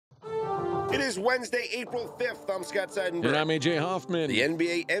It is Wednesday, April 5th. I'm Scott Seidenberg. And I'm AJ Hoffman. The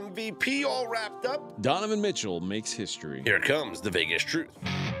NBA MVP all wrapped up. Donovan Mitchell makes history. Here comes the Vegas truth.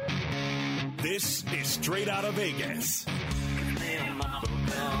 This is Straight Out of Vegas.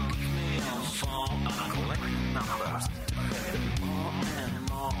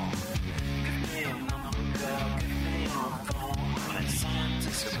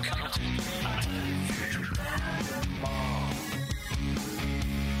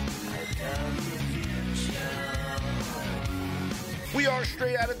 We are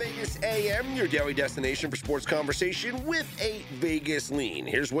Straight Out of Vegas AM, your daily destination for sports conversation with a Vegas lean.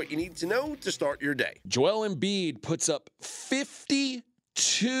 Here's what you need to know to start your day. Joel Embiid puts up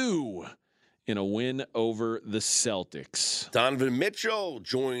 52 in a win over the Celtics. Donovan Mitchell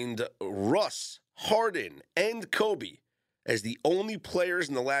joined Russ, Harden, and Kobe as the only players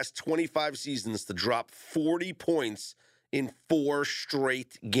in the last 25 seasons to drop 40 points in 4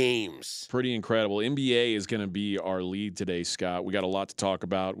 straight games. Pretty incredible. NBA is going to be our lead today, Scott. We got a lot to talk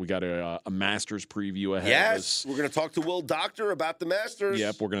about. We got a Masters preview ahead of us. Yes, we're going to talk to Will Doctor about the Masters.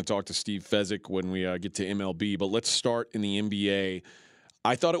 Yep, we're going to talk to Steve Fezzik when we get to MLB. But let's start in the NBA.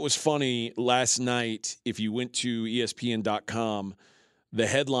 I thought it was funny last night, if you went to ESPN.com, the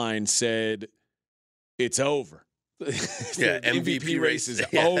headline said, "It's over." Yeah, MVP race is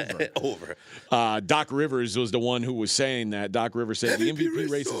over. Over. Doc Rivers was the one who was saying that. Doc Rivers said the MVP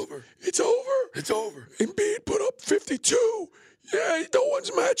race is over. It's over. It's over. Embiid put up 52. Yeah, no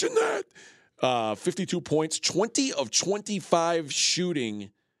one's matching that. 52 points, 20 of 25 shooting,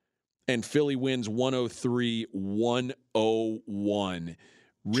 and Philly wins 103-101.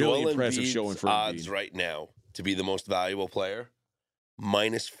 Really Joel impressive Embiid's showing for odds Embiid. right now to be the most valuable player,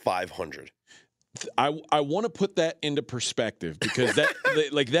 minus 500. I want to put that into perspective because that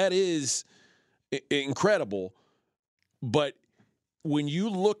that is incredible. But when you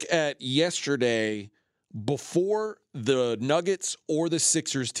look at yesterday, before the Nuggets or the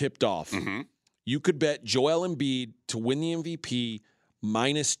Sixers tipped off, you could bet Joel Embiid to win the MVP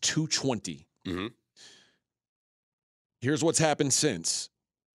minus 220. Here's what's happened since.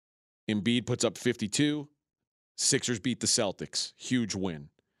 Embiid puts up 52. Sixers beat the Celtics. Huge win.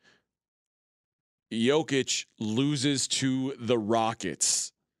 Jokic loses to the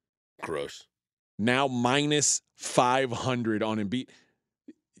Rockets. Gross. Now minus 500 on Embiid.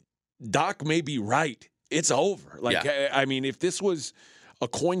 Doc may be right. It's over. I mean, if this was a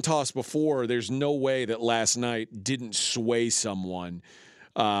coin toss before, there's no way that last night didn't sway someone.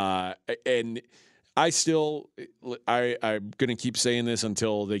 And I'm going to keep saying this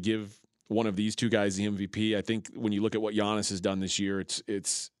until they give one of these two guys the MVP. I think when you look at what Giannis has done this year,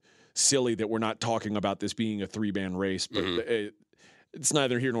 it's silly that we're not talking about this being a 3-man race, but it's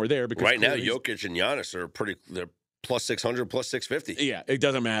neither here nor there because right now Jokic and Giannis are they're plus 600, plus 650. Yeah, it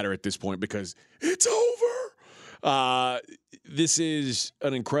doesn't matter at this point because it's over. This is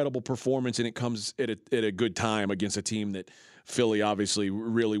an incredible performance, and it comes at a good time against a team that Philly obviously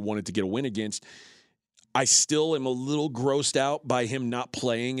really wanted to get a win against. I still am a little grossed out by him not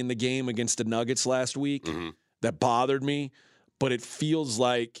playing in the game against the Nuggets last week. That bothered me, but it feels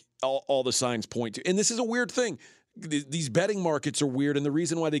like all the signs point to. And this is a weird thing. These betting markets are weird, and the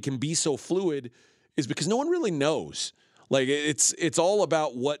reason why they can be so fluid is because no one really knows. Like, it's all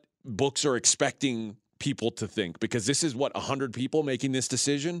about what books are expecting people to think, because this is, 100 people making this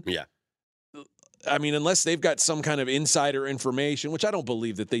decision? Yeah. I mean, unless they've got some kind of insider information, which I don't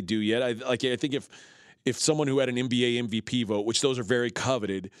believe that they do yet. I think if someone who had an NBA MVP vote, which those are very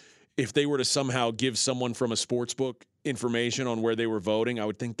coveted, if they were to somehow give someone from a sports book information on where they were voting, I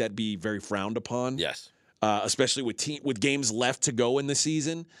would think that'd be very frowned upon. Yes. Especially with games left to go in the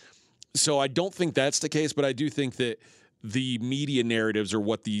season. So I don't think that's the case, but I do think that the media narratives are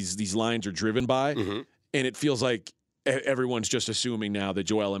what these lines are driven by. And it feels like everyone's just assuming now that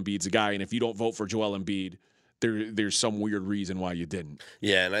Joel Embiid's a guy, and if you don't vote for Joel Embiid, there's some weird reason why you didn't.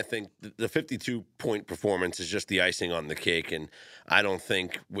 Yeah, and I think the 52-point performance is just the icing on the cake, and I don't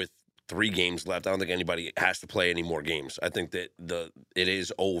think with 3 games left, I don't think anybody has to play any more games. I think that it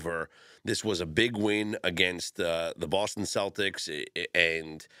is over. This was a big win against the Boston Celtics,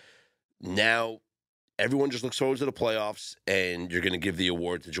 and now everyone just looks forward to the playoffs, and you're going to give the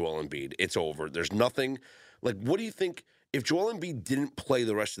award to Joel Embiid. It's over. There's nothing. Like, what do you think if Joel Embiid didn't play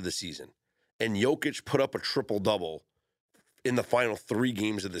the rest of the season and Jokic put up a triple-double in the final 3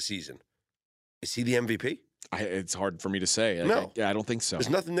 games of the season? Is he the MVP? It's hard for me to say. No. I don't think so. There's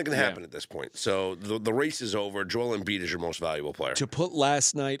nothing that can happen at this point. So the race is over. Joel Embiid is your most valuable player. To put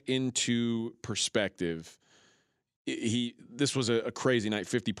last night into perspective, this was a crazy night.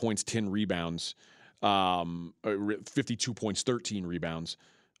 50 points, 10 rebounds. 52 points, 13 rebounds.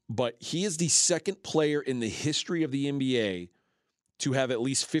 but he is the second player in the history of the NBA to have at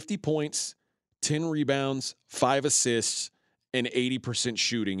least 50 points, 10 rebounds, 5 assists, and 80%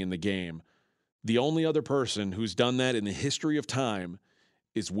 shooting in the game. The only other person who's done that in the history of time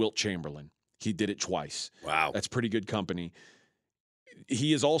is Wilt Chamberlain. He did it twice. Wow. That's pretty good company.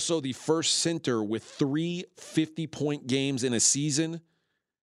 He is also the first center with 3 50-point games in a season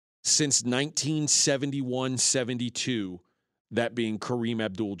since 1971-72, that being Kareem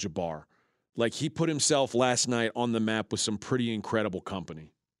Abdul-Jabbar. Like, he put himself last night on the map with some pretty incredible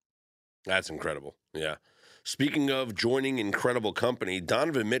company. That's incredible. Yeah. Speaking of joining incredible company,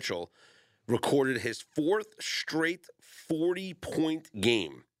 Donovan Mitchell recorded his 4th straight 40-point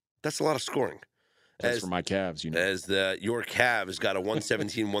game. That's a lot of scoring. That's for my Cavs, you know. As your Cavs got a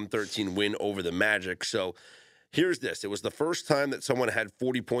 117-113 win over the Magic. So here's this. It was the first time that someone had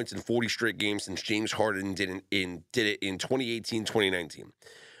 40 points in 40 straight games since James Harden did it in 2018-2019.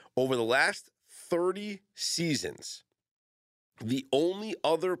 Over the last 30 seasons, the only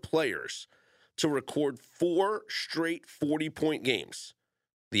other players to record 4 straight 40-point games,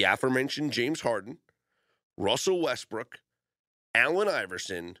 the aforementioned James Harden, Russell Westbrook, Allen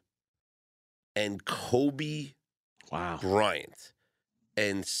Iverson, and Kobe Bryant.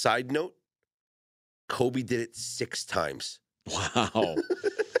 And side note, Kobe did it 6 times. Wow.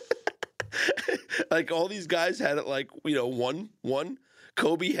 Like, all these guys had it like, one.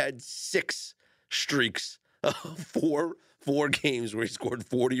 Kobe had 6 streaks of four games where he scored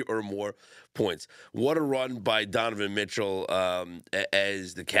 40 or more points. What a run by Donovan Mitchell,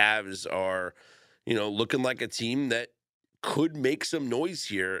 as the Cavs are, looking like a team that could make some noise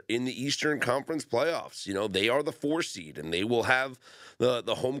here in the Eastern Conference playoffs. They are the 4 seed, and they will have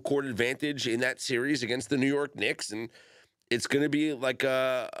the home court advantage in that series against the New York Knicks. And it's going to be like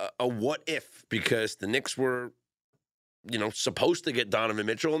a what if, because the Knicks were, supposed to get Donovan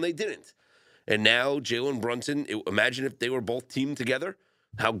Mitchell, and they didn't. And now Jalen Brunson, imagine if they were both teamed together,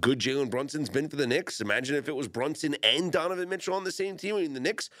 how good Jalen Brunson's been for the Knicks. Imagine if it was Brunson and Donovan Mitchell on the same team. I mean, the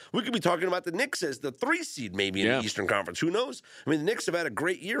Knicks, we could be talking about the Knicks as the 3 seed maybe in the Eastern Conference. Who knows? I mean, the Knicks have had a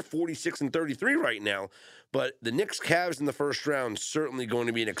great year, 46-33 right now. But the Knicks-Cavs in the first round, certainly going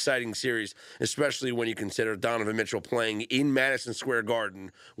to be an exciting series, especially when you consider Donovan Mitchell playing in Madison Square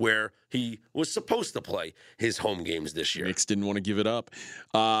Garden, where he was supposed to play his home games this year. Knicks didn't want to give it up.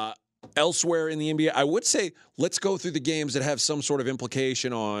 Elsewhere in the NBA, I would say let's go through the games that have some sort of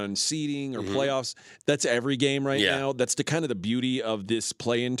implication on seeding or playoffs. That's every game right now. That's the kind of the beauty of this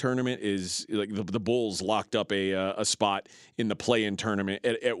play-in tournament is like the Bulls locked up a spot in the play-in tournament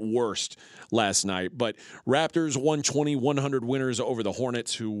at worst last night. But Raptors 120-100 winners over the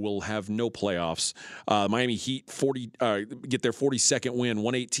Hornets, who will have no playoffs. Miami Heat get their 42nd win,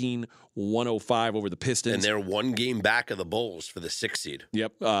 118-105 over the Pistons. And they're 1 game back of the Bulls for the 6th seed.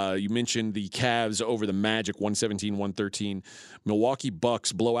 Yep. You mentioned the Cavs over the Magic, 117-113. Milwaukee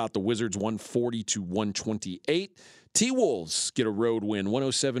Bucks blow out the Wizards, 140-128. T-Wolves get a road win,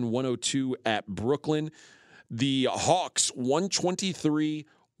 107-102 at Brooklyn. The Hawks,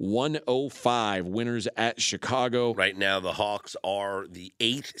 123-105, winners at Chicago. Right now, the Hawks are the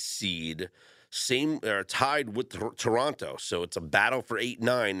 8th seed. Tied with Toronto, so it's a battle for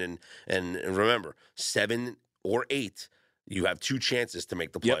 8-9, and remember, 7 or 8, you have 2 chances to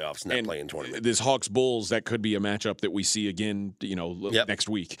make the playoffs in that play-in tournament. This Hawks-Bulls, that could be a matchup that we see again, next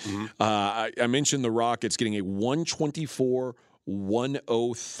week. I mentioned the Rockets getting a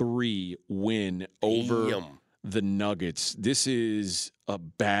 124-103 win over the Nuggets. This is a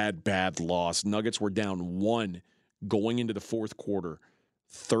bad loss. Nuggets were down 1 going into the fourth quarter.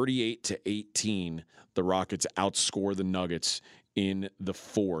 38-18, the Rockets outscore the Nuggets in the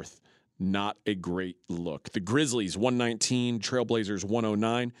fourth. Not a great look. The Grizzlies, 119, Trailblazers,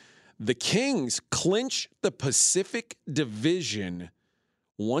 109. The Kings clinch the Pacific Division,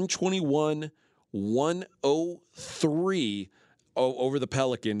 121-103 over the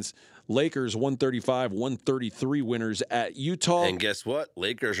Pelicans. Lakers 135-133 winners at Utah. And guess what?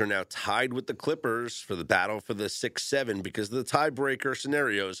 Lakers are now tied with the Clippers for the battle for the 6-7 because of the tiebreaker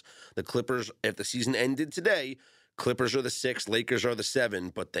scenarios. The Clippers, if the season ended today, Clippers are the 6, Lakers are the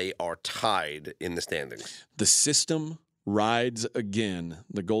 7, but they are tied in the standings. The system rides again.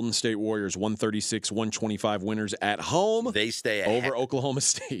 The Golden State Warriors 136-125 winners at home. They stay over Oklahoma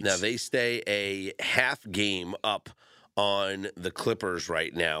State. Now they stay a half game up on the Clippers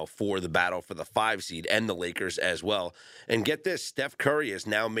right now for the battle for the 5 seed and the Lakers as well. And get this, Steph Curry has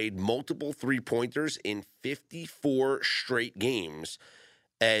now made multiple 3-pointers in 54 straight games,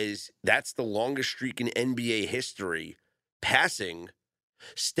 as that's the longest streak in NBA history, passing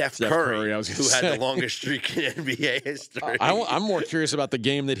Steph Steph Curry, I was who gonna had say. the longest streak in NBA history. I'm more curious about the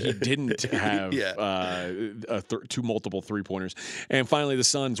game that he didn't have Yeah. two multiple three-pointers. And finally, the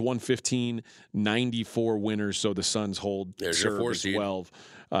Suns, 115-94 winners, so the Suns hold There's your serve 4 as seed. well.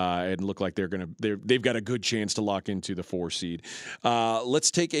 And look like they've got a good chance to lock into the 4 seed.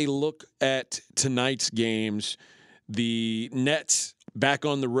 Let's take a look at tonight's games. The Nets back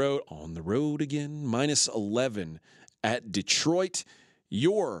on the road again, -11 at Detroit.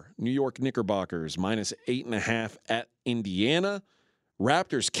 Your New York Knickerbockers -8.5 at Indiana.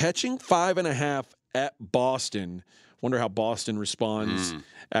 Raptors catching 5.5 at Boston. Wonder how Boston responds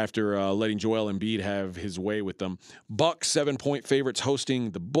after letting Joel Embiid have his way with them. Bucks 7-point favorites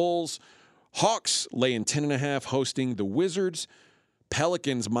hosting the Bulls. Hawks laying 10.5 hosting the Wizards.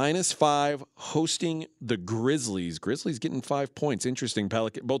 Pelicans -5 hosting the Grizzlies. Grizzlies getting 5 points. Interesting.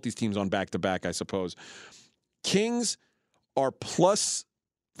 Both these teams on back-to-back, I suppose. Kings are +5,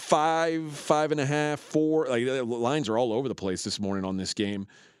 5.5, 4. Like the lines are all over the place this morning on this game.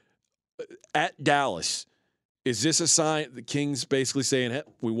 At Dallas, is this a sign the Kings basically saying, hey,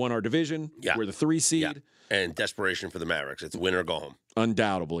 we won our division? Yeah. We're the 3 seed? Yeah. And desperation for the Mavericks. It's win or go home.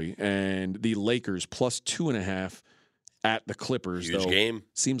 Undoubtedly. And the Lakers +2.5 at the Clippers. Huge though. game.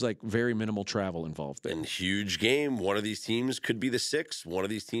 Seems like very minimal travel involved there. And huge game. One of these teams could be the 6. One of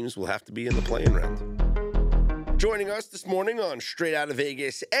these teams will have to be in the play-in round. Joining us this morning on Straight Out of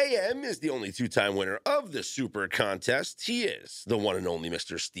Vegas AM is the only 2-time winner of the Super Contest. He is the one and only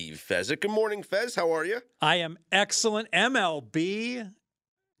Mr. Steve Fezzik. Good morning, Fez. How are you? I am excellent. MLB,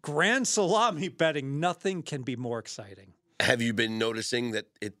 Grand Salami betting. Nothing can be more exciting. Have you been noticing that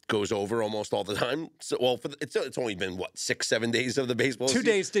it goes over almost all the time? So, well, it's only been, 6-7 days of the baseball 2 season?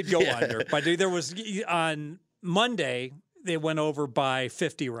 days did go under, but there was on Monday, they went over by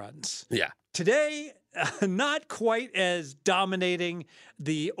 50 runs. Yeah. Today, not quite as dominating.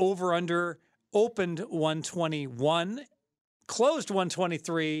 The over-under opened 121, closed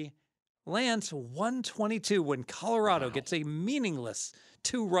 123, lands 122 when Colorado gets a meaningless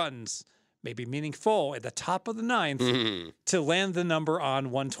 2 runs, maybe meaningful at the top of the 9th to land the number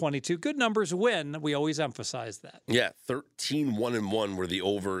on 122. Good numbers win. We always emphasize that. Yeah, 13-1-1 were the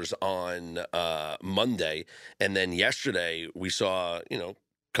overs on Monday. And then yesterday we saw,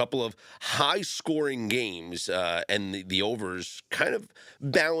 couple of high-scoring games, and the overs kind of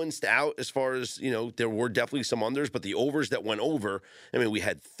balanced out as far as, there were definitely some unders, but the overs that went over, I mean, we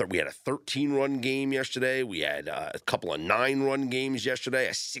had a 13-run game yesterday. We had a couple of 9-run games yesterday,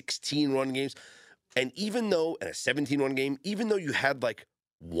 a 16-run games. And a 17-run game, even though you had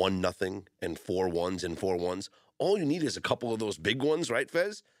 1-0 and 4 1s and 4 1s, all you need is a couple of those big ones, right,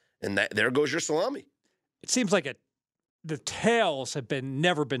 Fez? And there goes your salami. It seems like the tails have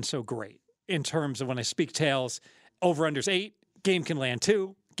never been so great in terms of when I speak tails, over-unders 8, game can land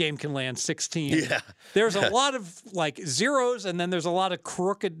 2, game can land 16. Yeah. There's a lot of zeros, and then there's a lot of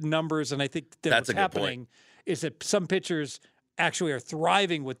crooked numbers, and I think That's what's happening is that some pitchers actually are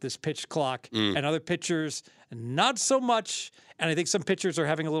thriving with this pitch clock, and other pitchers not so much. And I think some pitchers are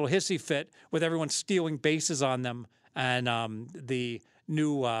having a little hissy fit with everyone stealing bases on them, and the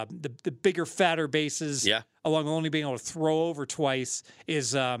new the bigger, fatter bases, along with only being able to throw over twice,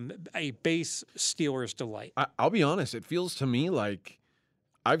 is a base stealer's delight. I'll be honest. It feels to me like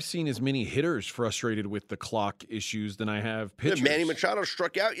I've seen as many hitters frustrated with the clock issues than I have pitchers. Manny Machado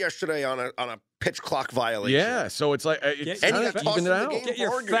struck out yesterday on a pitch clock violation. Yeah, so it's like it's and he kind got of tossed even in it the out. game. Get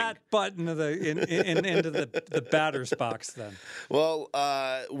your arguing. fat butt into the batter's box then. Well,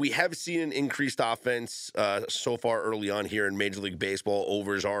 we have seen an increased offense so far early on here in Major League Baseball.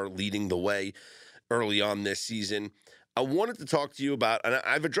 Overs are leading the way early on this season. I wanted to talk to you about, and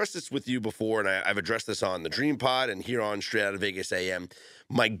I've addressed this with you before, and I've addressed this on the Dream Pod and here on Straight Out of Vegas AM,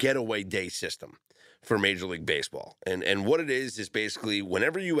 my getaway day system for Major League Baseball. And what it is basically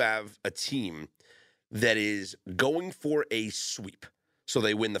whenever you have a team that is going for a sweep, so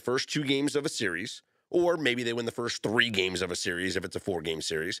they win the first 2 games of a series, or maybe they win the first 3 games of a series if it's a 4-game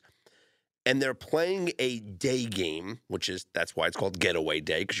series, and they're playing a day game, that's why it's called getaway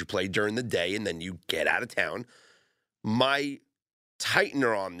day, because you play during the day and then you get out of town. My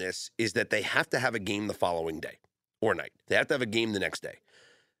tightener on this is that they have to have a game the following day or night. They have to have a game the next day.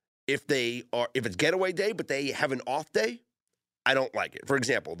 If it's getaway day, but they have an off day, I don't like it. For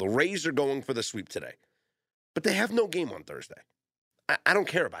example, the Rays are going for the sweep today, but they have no game on Thursday. I don't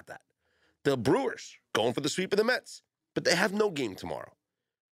care about that. The Brewers going for the sweep of the Mets, but they have no game tomorrow.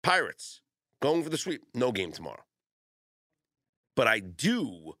 Pirates going for the sweep, no game tomorrow. But I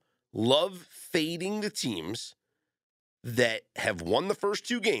do love fading the teams that have won the first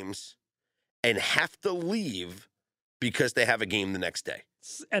 2 games and have to leave because they have a game the next day.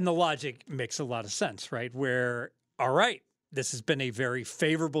 And the logic makes a lot of sense, right? Where, all right, this has been a very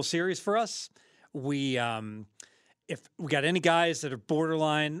favorable series for us. We, if we got any guys that are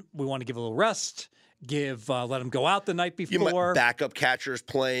borderline, we want to give a little rest. Let them go out the night before. Backup catchers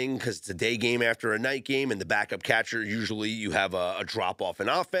playing because it's a day game after a night game, and the backup catcher, usually you have a drop-off in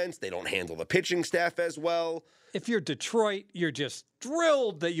offense. They don't handle the pitching staff as well. If you're Detroit, you're just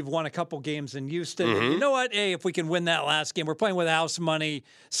thrilled that you've won a couple games in Houston. And you know what? Hey, if we can win that last game, we're playing with house money.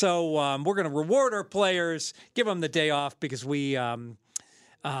 So we're going to reward our players, give them the day off because we don't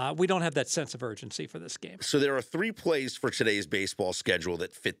have that sense of urgency for this game. So there are 3 plays for today's baseball schedule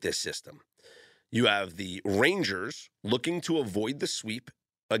that fit this system. You have the Rangers looking to avoid the sweep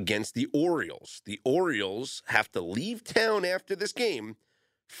against the Orioles. The Orioles have to leave town after this game,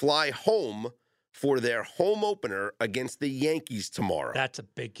 fly home for their home opener against the Yankees tomorrow. That's a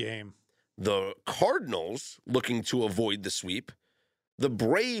big game. The Cardinals looking to avoid the sweep. The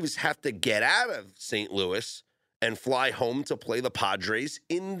Braves have to get out of St. Louis and fly home to play the Padres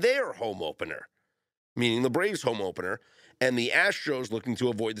in their home opener, meaning the Braves' home opener. And the Astros looking to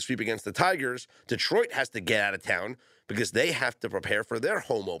avoid the sweep against the Tigers. Detroit has to get out of town because they have to prepare for their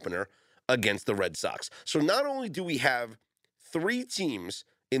home opener against the Red Sox. So not only do we have 3 teams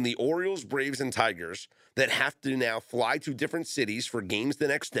in the Orioles, Braves, and Tigers that have to now fly to different cities for games the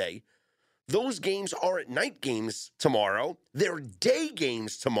next day, those games aren't night games tomorrow. They're day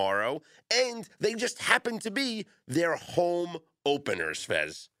games tomorrow, and they just happen to be their home openers,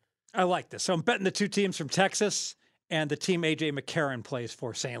 Fez. I like this. So I'm betting the 2 teams from Texas and the team A.J. McCarron plays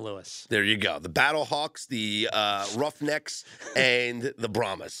for St. Louis. There you go. The Battlehawks, the Roughnecks, and the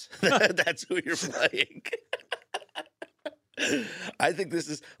Brahmas. That's who you're playing. I think this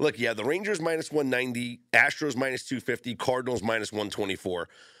is, look, yeah, the Rangers minus 190, Astros minus 250, Cardinals minus 124.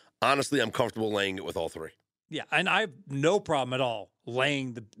 Honestly, I'm comfortable laying it with all 3. Yeah, and I have no problem at all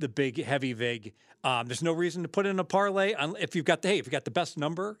laying the big, heavy vig. There's no reason to put in a parlay if you've got the best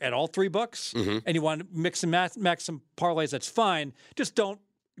number at all 3 books and you want to mix and match some parlays. That's fine. Just don't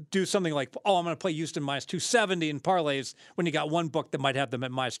do something like, I'm going to play Houston minus 270 in parlays when you got one book that might have them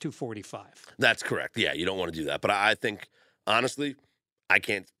at minus 245. That's correct. Yeah, you don't want to do that. But I think, honestly, I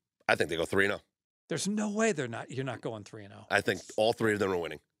think they go 3-0. There's no way you're not going 3-0. I think all 3 of them are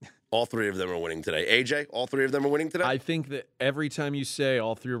winning. All 3 of them are winning today. AJ, all 3 of them are winning today? I think that every time you say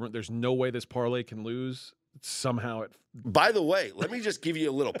all 3 of them, there's no way this parlay can lose. Somehow it. By the way, let me just give you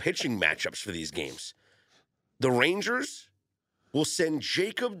a little pitching matchups for these games. The Rangers will send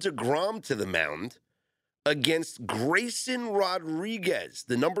Jacob deGrom to the mound against Grayson Rodriguez,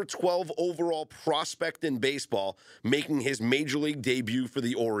 the number 12 overall prospect in baseball, making his major league debut for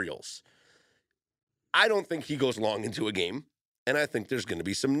the Orioles. I don't think he goes long into a game, and I think there's going to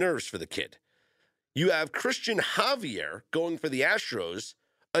be some nerves for the kid. You have Christian Javier going for the Astros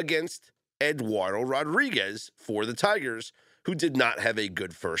against Eduardo Rodriguez for the Tigers, who did not have a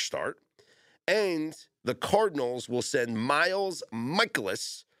good first start. And the Cardinals will send Miles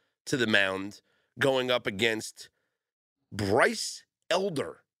Mikolas to the mound going up against Bryce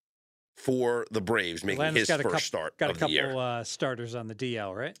Elder for the Braves, making Atlanta's his first start got of a the year. couple starters on the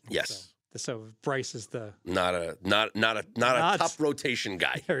DL, right? Yes. So Bryce is the not a top rotation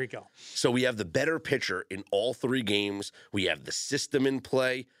guy. There you go. So we have the better pitcher in all 3 games. We have the system in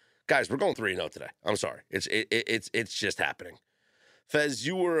play. Guys, we're going 3-0 today. I'm sorry. It's just happening. Fez,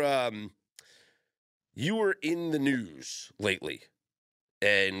 you were in the news lately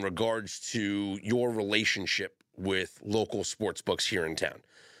in regards to your relationship with local sports books here in town.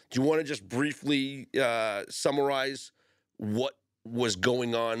 Do you want to just briefly summarize what was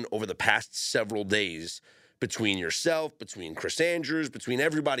going on over the past several days between yourself, between Chris Andrews, between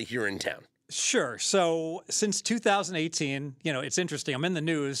everybody here in town? Sure. So since 2018, it's interesting. I'm in the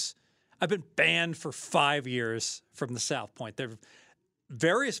news. I've been banned for 5 years from the South Point.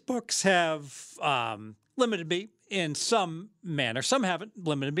 Various books have limited me in some manner. Some haven't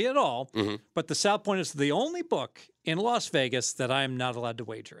limited me at all. Mm-hmm. But the South Point is the only book in Las Vegas that I am not allowed to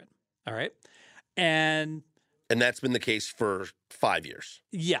wager in. All right. And that's been the case for 5 years.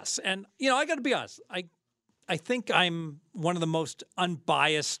 Yes. And, I got to be honest. I think I'm one of the most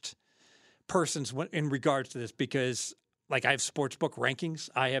unbiased persons in regards to this because, I have sportsbook rankings.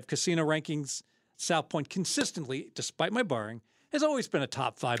 I have casino rankings. South Point consistently, despite my barring, has always been a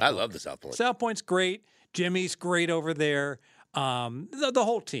top 5 book. I love the South Point. South Point's great. Jimmy's great over there. The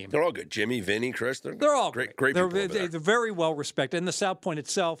whole team. They're all good. Jimmy, Vinny, Chris. They're all great people over there. They're very well respected. And the South Point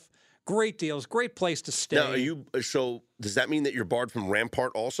itself, great deals, great place to stay. Now, so does that mean that you're barred from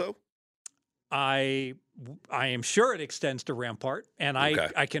Rampart also? I am sure it extends to Rampart, and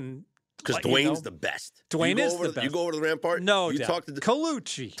I can Because Dwayne's the best. Dwayne is the best. You go over to the Rampart. No you doubt. talk to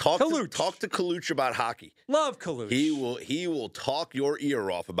Colucci. Talk Colucci. to Colucci about hockey. Love Colucci. He will talk your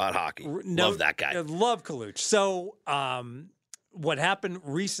ear off about hockey. Love that guy. Love Colucci. So what happened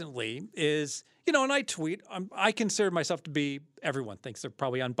recently is, and I tweet, I consider myself to be, everyone thinks they're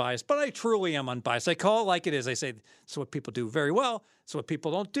probably unbiased, but I truly am unbiased. I call it like it is. I say, it's what people do very well. It's what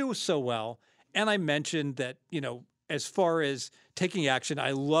people don't do so well. And I mentioned that, as far as taking action,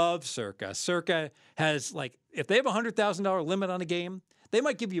 I love Circa. Circa has, if they have a $100,000 limit on a game, they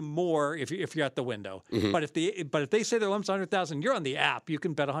might give you more if you're at the window. Mm-hmm. But if they say their limit's $100,000, you're on the app. You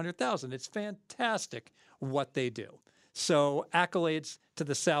can bet $100,000. It's fantastic what they do. So accolades to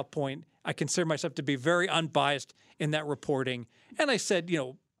the South Point. I consider myself to be very unbiased in that reporting. And I said,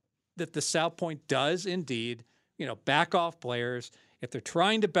 that the South Point does indeed, back off players. If they're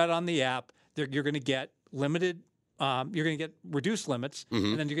trying to bet on the app, you're going to get limited. You're going to get reduced limits,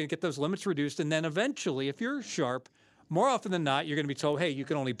 and then you're going to get those limits reduced. And then eventually, if you're sharp, more often than not, you're going to be told, hey, you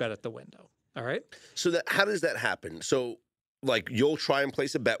can only bet at the window. All right? So how does that happen? So, you'll try and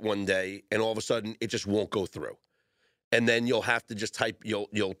place a bet one day, and all of a sudden, it just won't go through. And then you'll have to just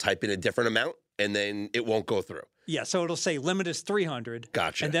you'll type in a different amount, and then it won't go through. Yeah, so it'll say limit is 300.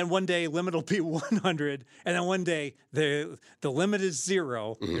 Gotcha. And then one day limit will be 100, and then one day the limit is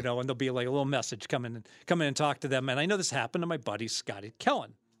 0. And there'll be a little message come in and talk to them. And I know this happened to my buddy Scotty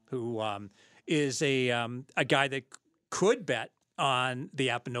Kellen, who is a guy that could bet on the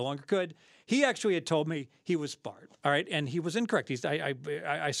app and no longer could. He actually had told me he was barred. All right, and he was incorrect.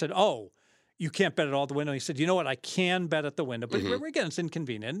 I said, oh, you can't bet at all at the window. He said, you know what? I can bet at the window. But again, it's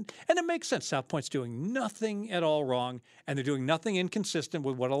inconvenient. And it makes sense. South Point's doing nothing at all wrong, and they're doing nothing inconsistent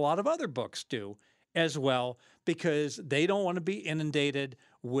with what a lot of other books do as well, because they don't want to be inundated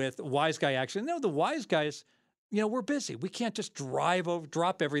with wise guy action. No, the wise guys, we're busy. We can't just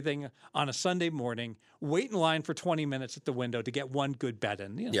drop everything on a Sunday morning, wait in line for 20 minutes at the window to get one good bet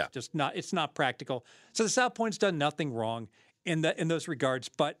in. It's not practical. So the South Point's done nothing wrong in those regards.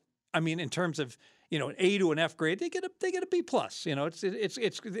 But I mean, in terms of an A to an F grade, they get a B plus.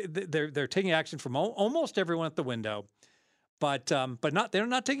 They're taking action from almost everyone at the window, but they're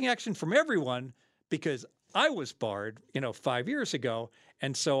not taking action from everyone, because I was barred 5 years ago,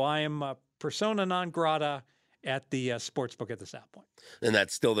 and so I am a persona non grata at the sportsbook at the South Point. And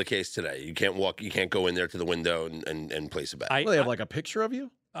that's still the case today. You can't go in there to the window and place a bet. They have a picture of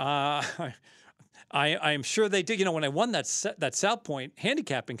you? I'm sure they did. When I won that South Point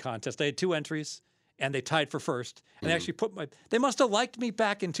handicapping contest, I had 2 entries, and they tied for first. And they actually they must have liked me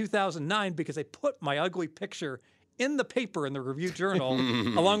back in 2009, because they put my ugly picture in the paper in the Review Journal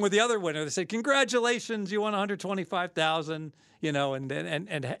along with the other winner. They said, "Congratulations, you won $125,000."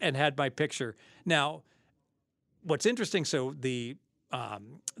 And had my picture. Now, what's interesting? So the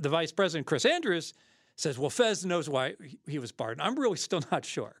vice president, Chris Andrews, says, "Well, Fez knows why he was barred." I'm really still not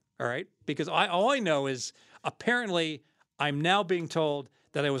sure. All right, because all I know is apparently I'm now being told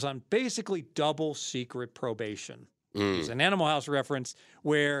that I was on basically double secret probation. It's an Animal House reference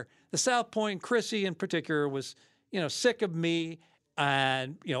where the South Point, Chrissy in particular, was sick of me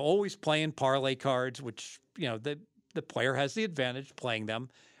and always playing parlay cards, which the player has the advantage playing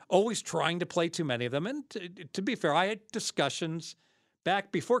them, always trying to play too many of them. And to be fair, I had discussions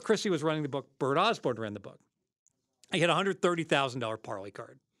back before Chrissy was running the book. Bert Osborne ran the book. I had a $130,000 parlay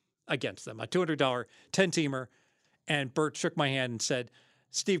card against them, a $200 10-teamer, and Bert shook my hand and said,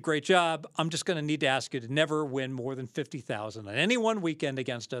 "Steve, great job. I'm just going to need to ask you to never win more than $50,000 on any one weekend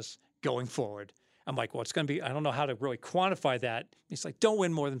against us going forward." I'm like, well, it's going to be, I don't know how to really quantify that. He's like, don't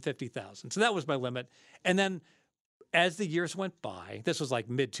win more than $50,000. So that was my limit. And then as the years went by, this was like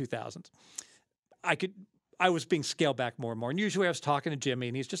mid-2000s, I was being scaled back more and more. And usually I was talking to Jimmy,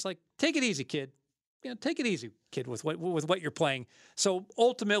 and he's just like, take it easy, kid. Take it easy, kid, with what you're playing. So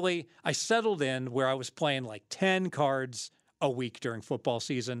ultimately, I settled in where I was playing like 10 cards a week during football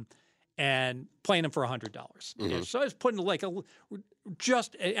season and playing them for $100. So I was putting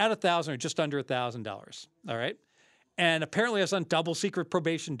just at 1,000 or just under $1,000. All right. And apparently I was on double secret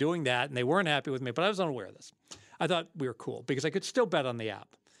probation doing that, and they weren't happy with me, but I was unaware of this. I thought we were cool because I could still bet on the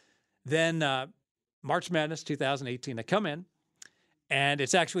app. Then March Madness 2018, I come in, and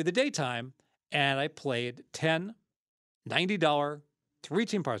it's actually the daytime. And I played 10 $90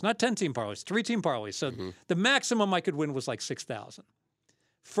 3-team parlays, not 10-team parlays, 3-team parlays. So the maximum I could win was like $6,000.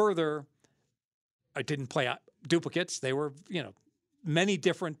 Further, I didn't play duplicates. They were, many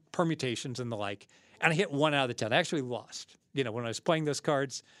different permutations and the like. And I hit 1 out of the 10. I actually lost, when I was playing those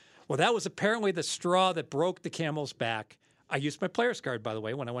cards. Well, that was apparently the straw that broke the camel's back. I used my player's card, by the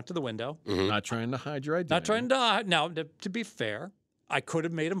way, when I went to the window. Not trying to hide your identity. Not trying to hide. Now, to be fair, I could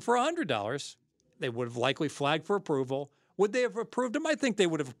have made them for $100. They would have likely flagged for approval. Would they have approved them? I think they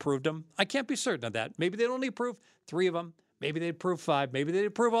would have approved them. I can't be certain of that. Maybe they'd only approve 3 of them. Maybe they'd approve 5. Maybe they'd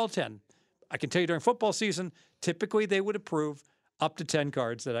approve all 10. I can tell you during football season, typically they would approve up to 10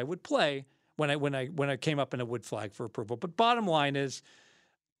 cards that I would play when I came up and it would flag for approval. But bottom line is,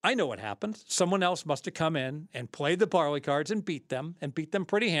 I know what happened. Someone else must have come in and played the parlay cards and beat them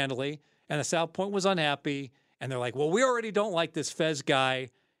pretty handily. And the South Point was unhappy. And they're like, well, we already don't like this Fez guy.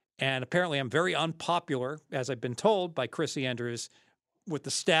 And apparently I'm very unpopular, as I've been told by Chrissy Andrews, with the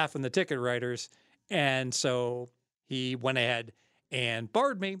staff and the ticket writers. And so he went ahead and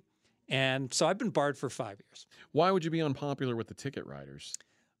barred me. And so I've been barred for 5 years. Why would you be unpopular with the ticket writers?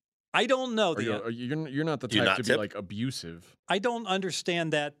 I don't know. You're not the Do you type not to tip? be like abusive. I don't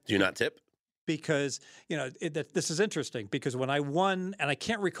understand that. Do you not tip? Because, this is interesting because when I won, and I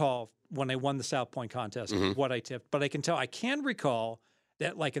can't recall when I won the South Point contest what I tipped, but I can recall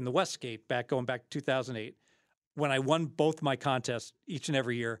that like in the Westgate going back to 2008, when I won both my contests each and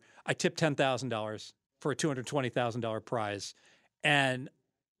every year, I tipped $10,000 for a $220,000 prize. And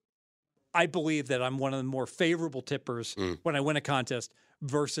I believe that I'm one of the more favorable tippers when I win a contest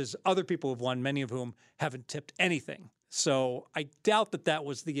versus other people who've won, many of whom haven't tipped anything. So I doubt that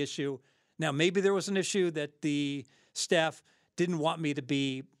was the issue. Now, maybe there was an issue that the staff didn't want me to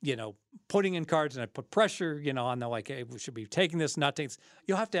be, putting in cards, and I put pressure, on the like, hey, we should be taking this, not taking this.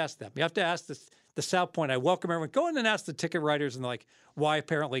 You'll have to ask them. You have to ask the South Point. I welcome everyone. Go in and ask the ticket writers and like why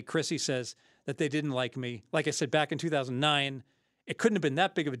apparently Chrissy says that they didn't like me. Like I said, back in 2009, it couldn't have been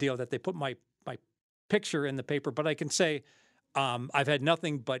that big of a deal that they put my picture in the paper. But I can say I've had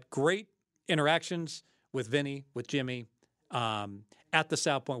nothing but great interactions with Vinny, with Jimmy, at the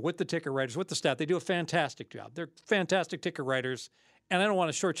South Point, with the ticket writers, with the staff. They do a fantastic job. They're fantastic ticket writers. And I don't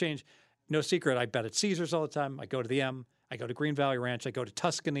want to shortchange. No secret, I bet at Caesars all the time. I go to the M. I go to Green Valley Ranch. I go to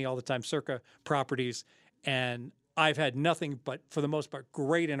Tuscany all the time, Circa Properties. And I've had nothing but, for the most part,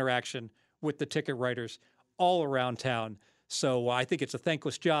 great interaction with the ticket writers all around town. So I think it's a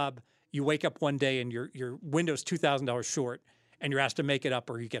thankless job. You wake up one day and your window's $2,000 short and you're asked to make it up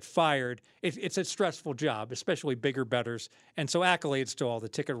or you get fired. It's a stressful job, especially bigger bettors. And so accolades to all the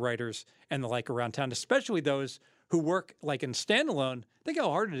ticket writers and the like around town, especially those who work like in standalone. Think how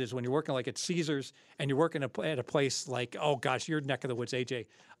hard it is when you're working like at Caesars and you're working at a place like, oh gosh, your neck of the woods, AJ.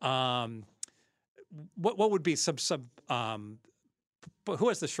 What would be who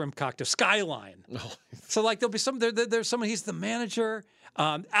has the shrimp cocktail? Skyline. Oh. So like there'll be there's someone, he's the manager.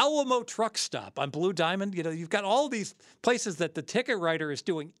 Alamo Truck Stop on Blue Diamond. You've got all these places that the ticket writer is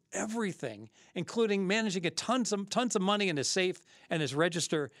doing everything, including managing tons of money in his safe and his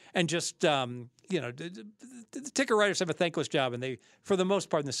register. And just, the ticket writers have a thankless job, and they, for the most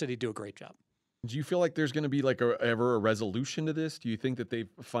part in the city, do a great job. Do you feel like there's going to be like ever a resolution to this? Do you think that they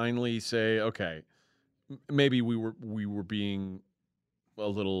finally say, okay, maybe we were being a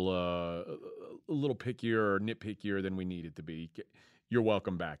little pickier or nitpickier than we needed to be? You're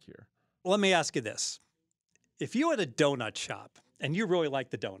welcome back here. Let me ask you this. If you had a donut shop and you really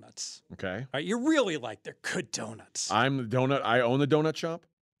like the donuts, Okay. right? You really like they're good donuts. I own the donut shop?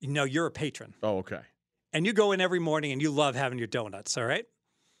 You're a patron. Oh, okay. And you go in every morning and you love having your donuts, all right?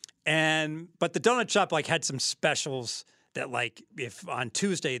 But the donut shop like had some specials that like if on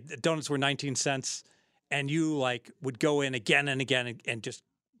Tuesday the donuts were 19 cents and you like would go in again and again and just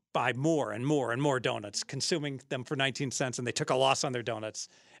buy more and more and more donuts, consuming them for 19 cents, and they took a loss on their donuts.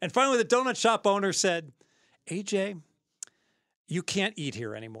 And finally, the donut shop owner said, AJ, you can't eat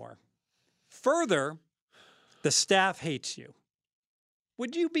here anymore. Further, the staff hates you.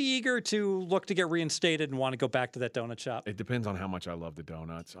 Would you be eager to look to get reinstated and want to go back to that donut shop? It depends on how much I love the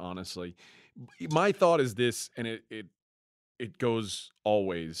donuts, honestly. My thought is this, and it goes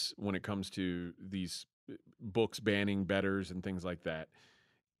always when it comes to these books banning bettors and things like that.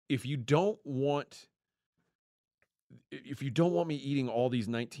 If you don't want me eating all these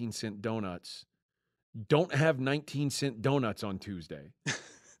 19-cent donuts, don't have 19-cent donuts on Tuesday.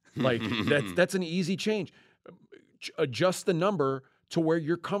 Like that's an easy change. Adjust the number to where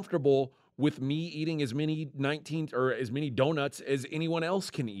you're comfortable with me eating as many donuts as anyone else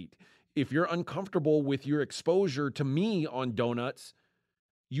can eat. If you're uncomfortable with your exposure to me on donuts,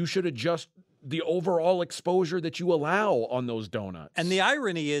 you should adjust the overall exposure that you allow on those donuts. And the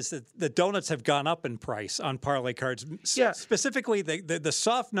irony is that the donuts have gone up in price on parlay cards. Yeah. Specifically, the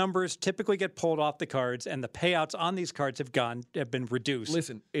soft numbers typically get pulled off the cards, and the payouts on these cards have been reduced.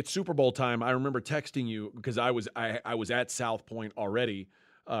 Listen, it's Super Bowl time. I remember texting you because I was at South Point already,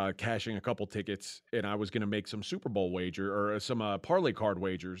 cashing a couple tickets, and I was going to make some Super Bowl wager or some parlay card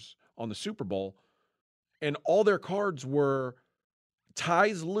wagers on the Super Bowl, and all their cards were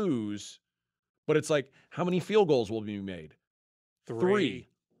ties lose, but it's like, how many field goals will be made? 3.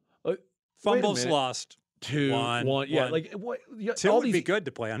 Fumbles lost. 2, 1. Yeah, one. like what? Yeah, 2 would be good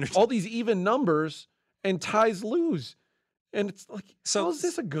to play under. All these even numbers and ties lose, and it's like, So- how is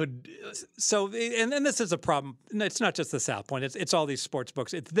this a good? So, and this is a problem. It's not just the South Point. It's all these sports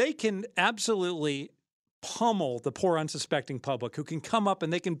books. They can absolutely pummel the poor, unsuspecting public who can come up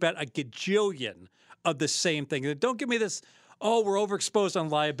and they can bet a gajillion of the same thing. Don't give me this. Oh, we're overexposed on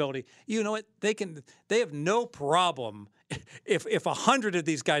liability. You know what? They have no problem if 100 of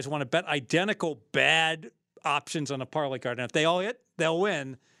these guys want to bet identical bad options on a parlay card, and if they all hit, they'll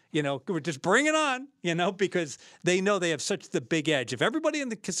win. Just bring it on, because they know they have such the big edge. If everybody in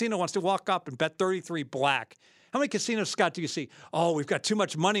the casino wants to walk up and bet 33 black, how many casinos, Scott, do you see? Oh, we've got too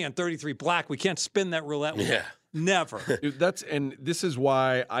much money on 33 black. We can't spin that roulette wheel. Yeah. Never. And this is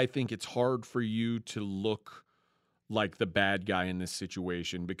why I think it's hard for you to look like the bad guy in this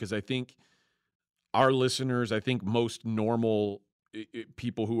situation, because I think our listeners, I think most normal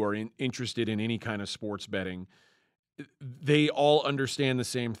people who are interested in any kind of sports betting, they all understand the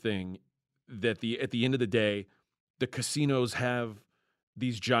same thing, that at the end of the day, the casinos have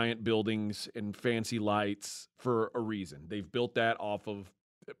these giant buildings and fancy lights for a reason. They've built that off of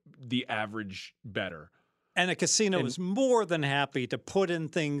the average bettor. And a casino is more than happy to put in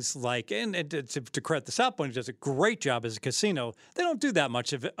things like, and to credit the South Point, does a great job as a casino. They don't do that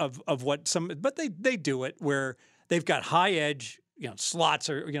much of what some, but they do it where they've got high edge. Slots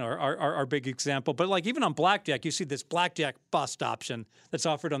are big example, but like even on blackjack, you see this blackjack bust option that's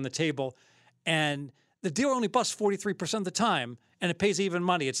offered on the table, and the dealer only busts 43% of the time, and it pays even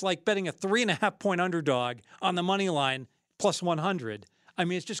money. It's like betting a 3.5 point underdog on the money line plus 100. I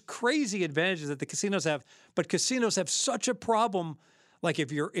mean, it's just crazy advantages that the casinos have, but casinos have such a problem. Like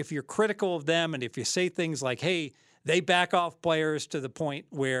if you're critical of them, and if you say things like, "Hey, they back off players to the point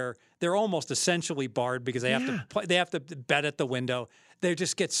where they're almost essentially barred because they have to play, they have to bet at the window." They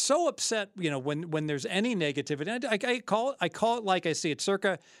just get so upset, when there's any negativity. I call it like I see it.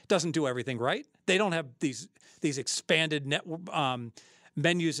 Circa doesn't do everything right. They don't have these expanded net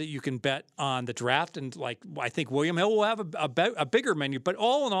menus that you can bet on the draft, and like I think William Hill will have a bigger menu. But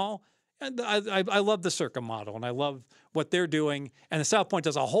all in all, I love the Circa model, and I love what they're doing. And the South Point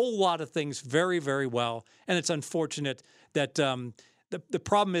does a whole lot of things very, very well. And it's unfortunate that the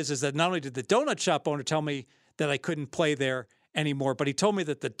problem is that not only did the donut shop owner tell me that I couldn't play there anymore, but he told me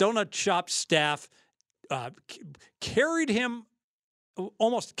that the donut shop staff carried him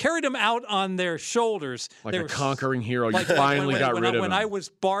out on their shoulders. Like a conquering hero. You finally got rid of him. When I was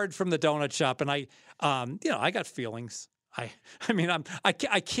barred from the donut shop, and I got feelings. I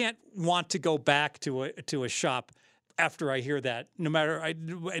can't want to go back to a shop after I hear that, no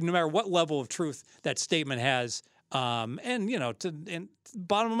matter what level of truth that statement has. And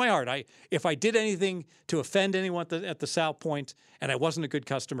bottom of my heart, if I did anything to offend anyone at the South Point and I wasn't a good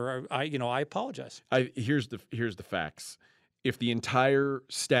customer, I apologize. Here's the facts. If the entire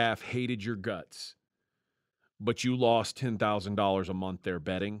staff hated your guts, but you lost $10,000 a month there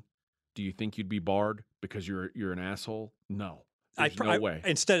betting, do you think you'd be barred because you're an asshole? No. There's no way.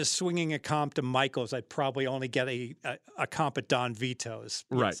 Instead of swinging a comp to Michael's, I'd probably only get a comp at Don Vito's.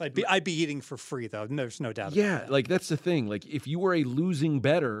 Right. Yes, I'd be eating for free, though. There's no doubt about that. Yeah, like that's the thing. Like if you were a losing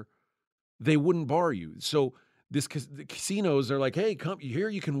bettor, they wouldn't bar you. So the casinos are like, hey, come here,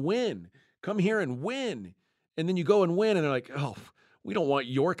 you can win. Come here and win. And then you go and win, and they're like, oh, we don't want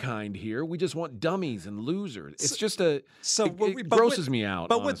your kind here. We just want dummies and losers. It's just it grosses me out.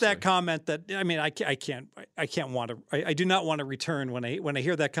 But honestly. with that comment, I do not want to return when I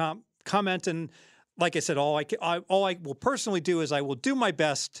hear that comment. And like I said, all I will personally do is I will do my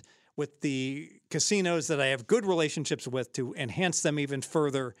best with the casinos that I have good relationships with to enhance them even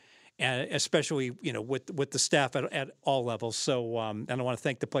further, and especially with the staff at all levels. So and I want to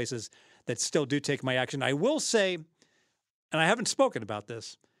thank the places that still do take my action. I will say, and I haven't spoken about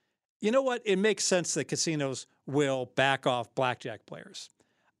this, you know what? It makes sense that casinos will back off blackjack players.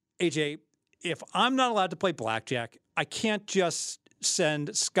 AJ, if I'm not allowed to play blackjack, I can't just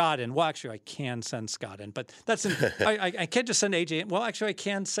send Scott in. Well, actually, I can send Scott in, but that's I can't just send AJ in. Well, actually, I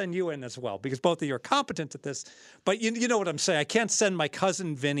can send you in as well because both of you are competent at this. But you know what I'm saying. I can't send my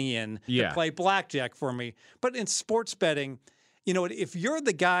cousin Vinny in to play blackjack for me. But in sports betting, if you're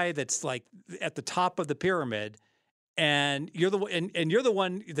the guy that's like at the top of the pyramid, and you're the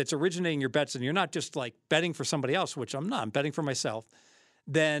one that's originating your bets, and you're not just like betting for somebody else, which I'm not. I'm betting for myself.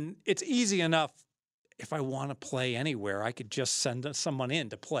 Then it's easy enough. If I want to play anywhere, I could just send someone in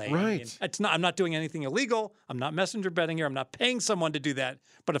to play. Right. I'm not doing anything illegal. I'm not messenger betting here. I'm not paying someone to do that.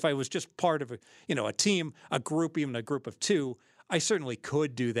 But if I was just part of a team, a group, even a group of two, I certainly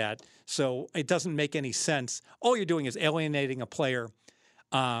could do that. So it doesn't make any sense. All you're doing is alienating a player.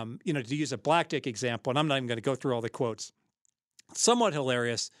 To use a blackjack example, and I'm not even going to go through all the quotes. Somewhat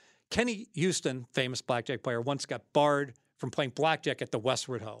hilarious. Kenny Houston, famous blackjack player, once got barred from playing blackjack at the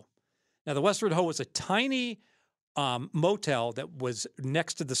Westward Ho. Now, the Westward Ho was a tiny motel that was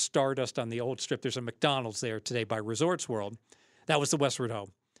next to the Stardust on the old strip. There's a McDonald's there today by Resorts World. That was the Westward Ho.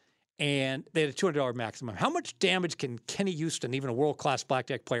 And they had a $200 maximum. How much damage can Kenny Houston, even a world-class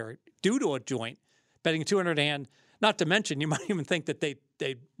blackjack player, do to a joint betting 200 hand? Not to mention, you might even think that they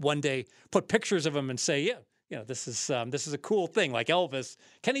one day put pictures of him and say, this is a cool thing. Like Elvis,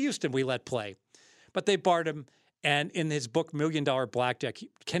 Kenny Houston, we let play. But they barred him. And in his book, $1 Million Blackjack,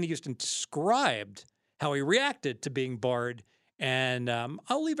 Kenny Houston described how he reacted to being barred. And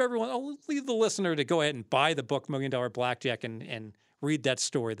I'll leave the listener to go ahead and buy the book, $1 Million Blackjack, and read that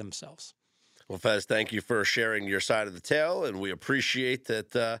story themselves. Well, Fez, thank you for sharing your side of the tale, and we appreciate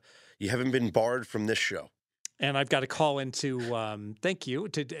that you haven't been barred from this show. And I've got to call into thank you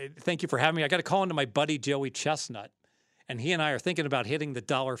for having me. I got to call into my buddy Joey Chestnut, and he and I are thinking about hitting the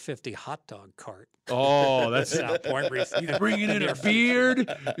 $1.50 hot dog cart. Oh, that's Point Breeze. he's bringing in a beard.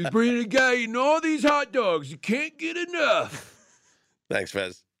 He's bringing a guy eating all these hot dogs. You can't get enough. Thanks,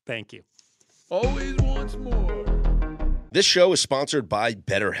 Fez. Thank you. Always wants more. This show is sponsored by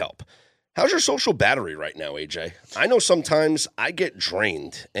BetterHelp. How's your social battery right now, AJ? I know sometimes I get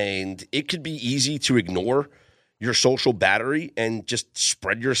drained, and it could be easy to ignore your social battery and just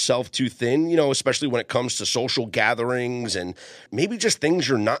spread yourself too thin, especially when it comes to social gatherings and maybe just things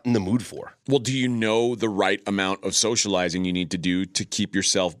you're not in the mood for. Well, do you know the right amount of socializing you need to do to keep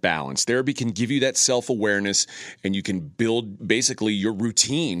yourself balanced? Therapy can give you that self-awareness, and you can build basically your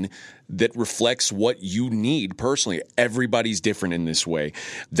routine that reflects what you need personally. Everybody's different in this way.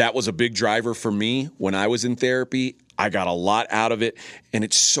 That was a big driver for me when I was in therapy. I got a lot out of it, and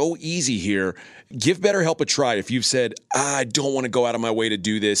it's so easy here. Give BetterHelp a try. If you've said, I don't want to go out of my way to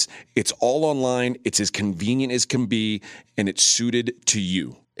do this, it's all online, it's as convenient as can be, and it's suited to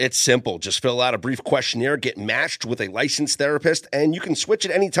you. It's simple. Just fill out a brief questionnaire, get matched with a licensed therapist, and you can switch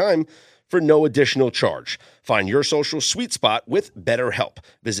at any time for no additional charge. Find your social sweet spot with BetterHelp.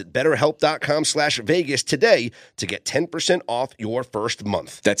 Visit BetterHelp.com/Vegas today to get 10% off your first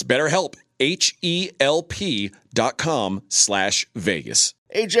month. That's BetterHelp, HELP.com/Vegas.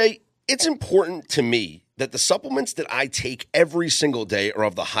 AJ, it's important to me that the supplements that I take every single day are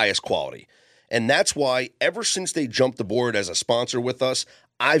of the highest quality. And that's why ever since they jumped aboard as a sponsor with us,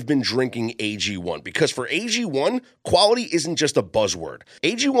 I've been drinking AG1, because for AG1, quality isn't just a buzzword.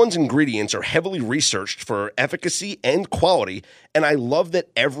 AG1's ingredients are heavily researched for efficacy and quality, and I love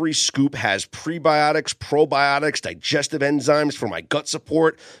that every scoop has prebiotics, probiotics, digestive enzymes for my gut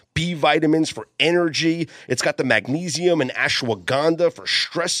support, B vitamins for energy. It's got the magnesium and ashwagandha for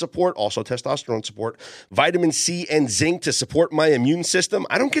stress support, also testosterone support, vitamin C and zinc to support my immune system.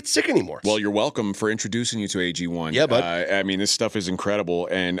 I don't get sick anymore. Well, you're welcome for introducing you to AG1. Yeah, bud. This stuff is incredible.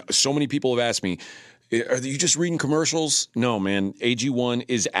 And so many people have asked me, are you just reading commercials? No, man. AG1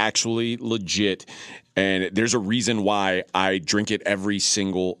 is actually legit. And there's a reason why I drink it every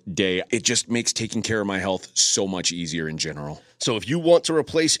single day. It just makes taking care of my health so much easier in general. So if you want to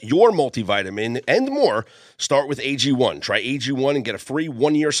replace your multivitamin and more, start with AG1. Try AG1 and get a free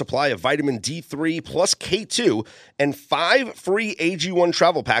 1-year supply of vitamin D3 plus K2 and 5 free AG1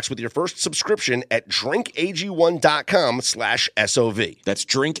 travel packs with your first subscription at drinkag1.com/SOV. That's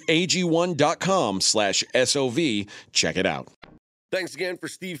drinkag1.com/SOV. Check it out. Thanks again for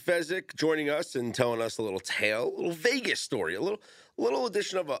Steve Fezzik joining us and telling us a little tale, a little Vegas story, a little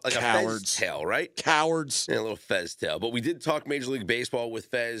addition of a Fez tale, right? Cowards. Yeah, a little Fez tale. But we did talk Major League Baseball with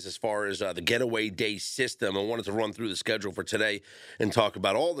Fez as far as the getaway day system. I wanted to run through the schedule for today and talk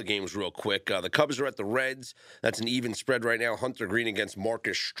about all the games real quick. The Cubs are at the Reds. That's an even spread right now. Hunter Green against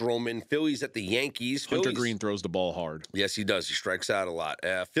Marcus Stroman. Phillies at the Yankees. Hunter Green throws the ball hard. Yes, he does. He strikes out a lot.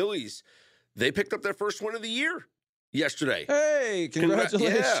 Phillies, they picked up their first win of the year yesterday. Hey,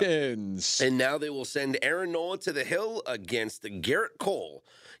 congratulations. Yeah. And now they will send Aaron Nola to the hill against Garrett Cole.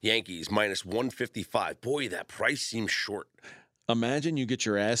 Yankees minus 155. Boy, that price seems short. Imagine you get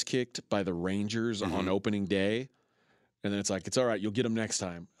your ass kicked by the Rangers on opening day, and then it's like, it's all right, you'll get them next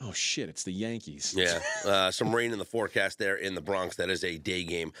time. Oh, shit, it's the Yankees. Yeah, some rain in the forecast there in the Bronx. That is a day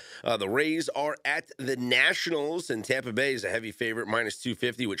game. The Rays are at the Nationals, and Tampa Bay is a heavy favorite, minus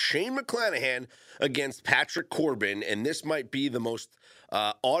 250, with Shane McClanahan against Patrick Corbin, and this might be the most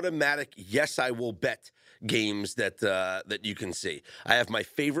automatic yes, I will bet games that you can see. I have my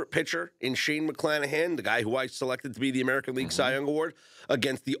favorite pitcher in Shane McClanahan, the guy who I selected to be the American League Cy Young Award,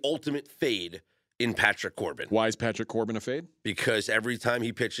 against the ultimate fade in Patrick Corbin. Why is Patrick Corbin a fade? Because every time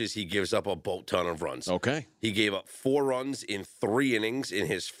he pitches, he gives up a boat ton of runs. Okay. He gave up 4 runs in 3 innings in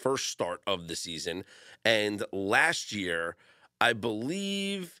his first start of the season. And last year, I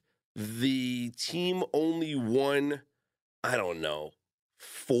believe the team only won,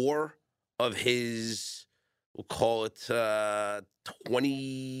 4 of his, we'll call it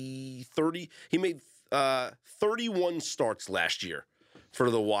 20, 30. He made 31 starts last year for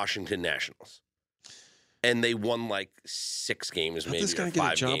the Washington Nationals. And they won like 6 games, maybe. This guy or get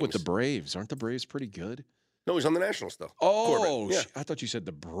 5 a job games. with the Braves. Aren't the Braves pretty good? No, he's on the Nationals still. Oh, Corbin. Yeah. I thought you said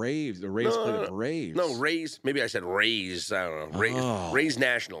the Braves. The Rays play the Braves. No, Rays. Maybe I said Rays. I don't know. Rays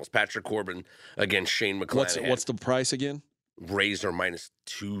Nationals. Patrick Corbin against Shane McClanahan. What's the price again? Rays are minus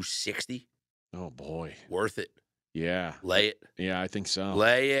 260. Oh, boy. Worth it. Yeah. Lay it. Yeah, I think so.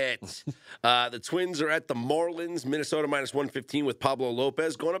 Lay it. The Twins are at the Marlins. Minnesota minus 115 with Pablo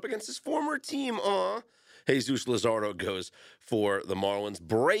Lopez going up against his former team. Jesus Luzardo goes for the Marlins.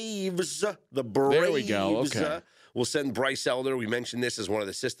 Braves. The Braves. There we go. Okay. Will send Bryce Elder. We mentioned this as one of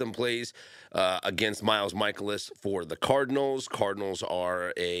the system plays against Miles Michaelis for the Cardinals. Cardinals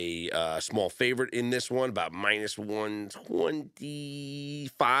are a small favorite in this one, about minus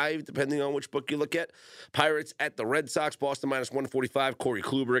 125, depending on which book you look at. Pirates at the Red Sox. Boston minus 145. Corey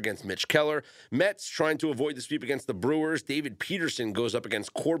Kluber against Mitch Keller. Mets trying to avoid the sweep against the Brewers. David Peterson goes up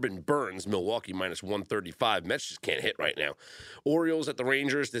against Corbin Burns. Milwaukee minus 135. Mets just can't hit right now. Orioles at the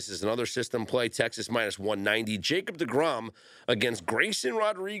Rangers. This is another system play. Texas minus 190. Jacob deGrom against Grayson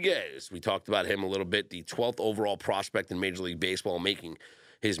Rodriguez. We talked about him a little bit. The 12th overall prospect in Major League Baseball, making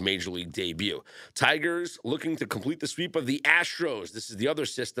his Major League debut. Tigers looking to complete the sweep of the Astros. This is the other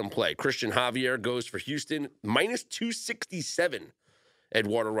system play. Christian Javier goes for Houston, minus 267.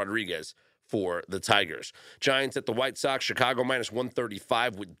 Eduardo Rodriguez for the Tigers. Giants at the White Sox. Chicago minus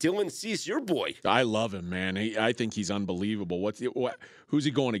 135 with Dylan Cease, your boy. I love him, man. I think he's unbelievable. Who's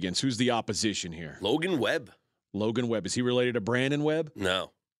he going against? Who's the opposition here? Logan Webb. Logan Webb. Is he related to Brandon Webb?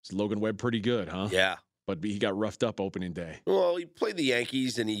 No. Is Logan Webb pretty good, huh? Yeah. But he got roughed up opening day. Well, he played the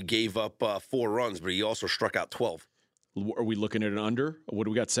Yankees and he gave up 4 runs, but he also struck out 12. Are we looking at an under? What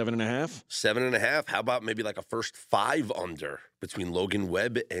do we got, 7.5? 7.5. How about maybe like a first 5 under between Logan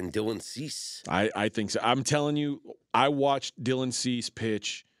Webb and Dylan Cease? I think so. I'm telling you, I watched Dylan Cease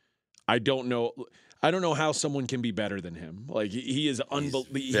pitch. I don't know how someone can be better than him. Like, he is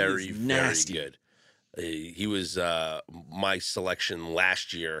unbelievable. Very, he is nasty. very good. He was my selection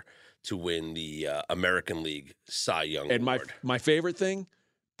last year to win the American League Cy Young And Award. my favorite thing,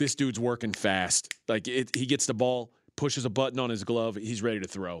 this dude's working fast. Like, he gets the ball, pushes a button on his glove, he's ready to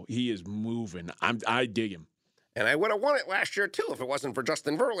throw. He is moving. I dig him. And I would have won it last year too if it wasn't for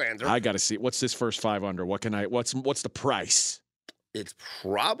Justin Verlander. I got to see. What's this first 5 under? What's the price? It's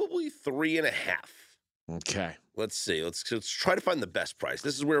probably 3.5. Okay. Let's see. Let's try to find the best price.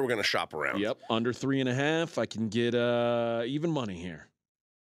 This is where we're going to shop around. Yep, under 3.5. I can get even money here.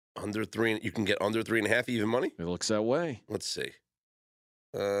 Under 3, you can get under 3.5 even money. It looks that way. Let's see.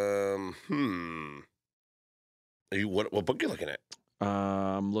 Are you what book are you looking at?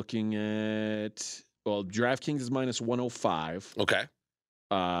 I'm looking at DraftKings is minus 105. Okay.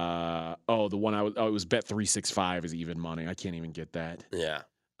 The one it was bet 365 is even money. I can't even get that. Yeah.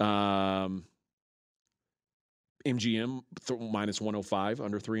 MGM minus 105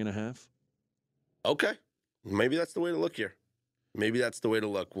 under 3.5. Okay. Maybe that's the way to look here. Maybe that's the way to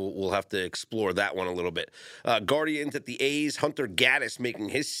look. We'll have to explore that one a little bit. Guardians at the A's. Hunter Gaddis making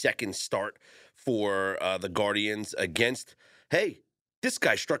his second start for the Guardians against, this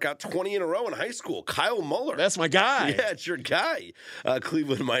guy struck out 20 in a row in high school. Kyle Muller. That's my guy. Yeah, it's your guy.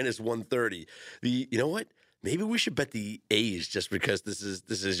 Cleveland minus 130. You know what? Maybe we should bet the A's just because this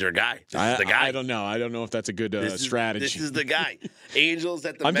is your guy. This is the guy. I don't know. I don't know if that's a good strategy. This is the guy. Angels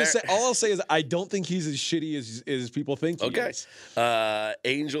at the. I'm just saying. All I'll say is I don't think he's as shitty as people think he is.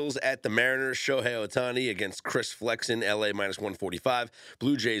 Angels at the Mariners. Shohei Ohtani against Chris Flexen. LA minus 145.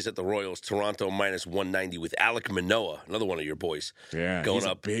 Blue Jays at the Royals. Toronto minus 190 with Alek Manoah, another one of your boys. Yeah, going he's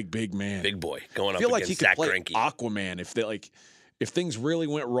up, a big man. Big boy going I feel up like against he could Zach play Greinke. Aquaman if things really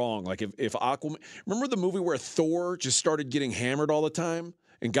went wrong. Like if Aquaman, remember the movie where Thor just started getting hammered all the time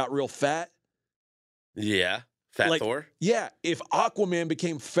and got real fat? Yeah, Fat Thor? Yeah, if Aquaman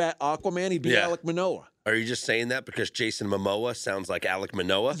became Fat Aquaman, he'd be Alek Manoah. Are you just saying that because Jason Momoa sounds like Alek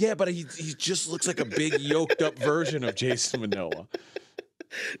Manoah? Yeah, but he just looks like a big yoked up version of Jason Momoa.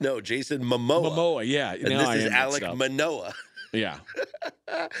 No, Jason Momoa. Momoa, yeah. And this is Alek Manoah. Yeah.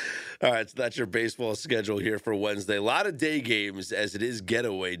 All right, so that's your baseball schedule here for Wednesday. A lot of day games as it is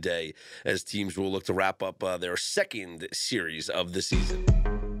getaway day, as teams will look to wrap up their second series of the season.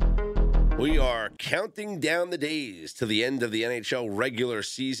 We are counting down the days to the end of the NHL regular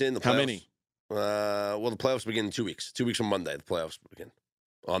season. How many? Well, the playoffs begin in 2 weeks. 2 weeks from Monday, the playoffs begin.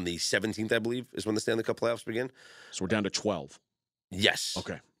 On the 17th, I believe, is when the Stanley Cup playoffs begin. So we're down to 12. Yes.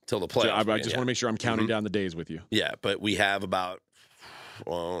 Okay. Till the playoffs. I just want to make sure I'm counting down the days with you. Yeah, but we have about, I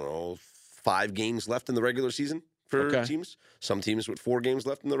don't know, 5 games left in the regular season for teams. Some teams with 4 games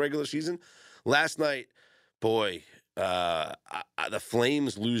left in the regular season. Last night, boy, the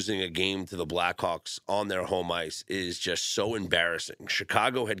Flames losing a game to the Blackhawks on their home ice is just so embarrassing.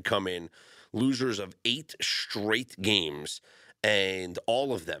 Chicago had come in losers of 8 straight games, and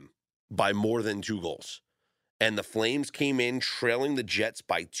all of them by more than 2 goals. And the Flames came in trailing the Jets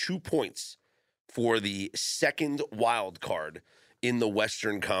by 2 points for the second wild card in the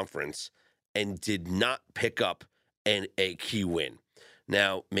Western Conference and did not pick up a key win.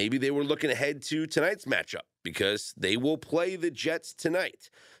 Now, maybe they were looking ahead to tonight's matchup because they will play the Jets tonight.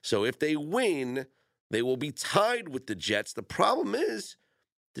 So if they win, they will be tied with the Jets. The problem is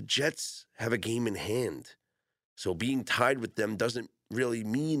the Jets have a game in hand. So being tied with them doesn't really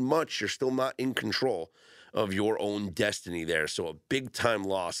mean much. You're still not in control of your own destiny there. So a big-time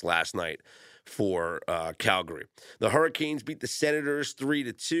loss last night for Calgary. The Hurricanes beat the Senators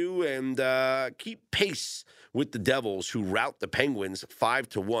 3-2 and keep pace with the Devils, who rout the Penguins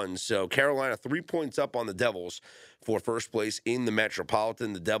 5-1. So Carolina 3 points up on the Devils for first place in the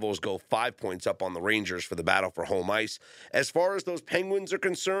Metropolitan. The Devils go 5 points up on the Rangers for the battle for home ice. As far as those Penguins are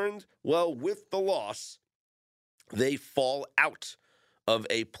concerned, well, with the loss, they fall out of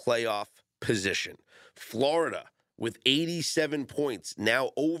a playoff position. Florida, with 87 points,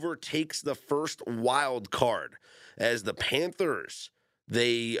 now overtakes the first wild card as the Panthers,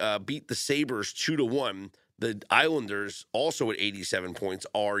 they beat the Sabres 2-1. The Islanders, also at 87 points,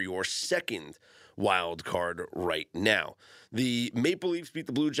 are your second wild card right now. The Maple Leafs beat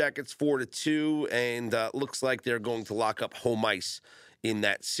the Blue Jackets 4-2, and looks like they're going to lock up home ice in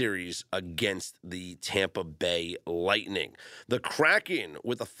that series against the Tampa Bay Lightning. The Kraken,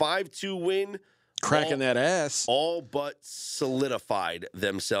 with a 5-2 win, cracking that ass, all but solidified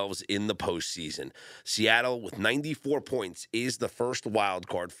themselves in the postseason. Seattle, with 94 points, is the first wild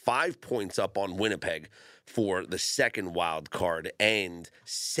card, 5 points up on Winnipeg for the second wild card, and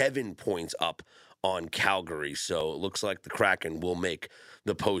 7 points up on Calgary. So it looks like the Kraken will make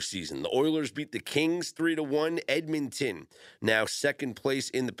the postseason. The Oilers beat the Kings 3-1. Edmonton, now second place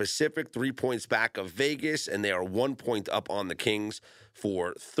in the Pacific, 3 points back of Vegas, and they are 1 point up on the Kings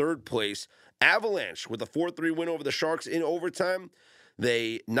for third place. Avalanche, with a 4-3 win over the Sharks in overtime,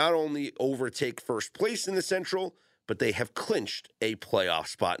 they not only overtake first place in the Central, but they have clinched a playoff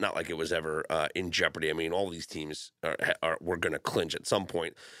spot. Not like it was ever in jeopardy. I mean, all these teams were going to clinch at some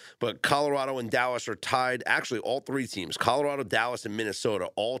point. But Colorado and Dallas are tied. Actually, all 3 teams, Colorado, Dallas, and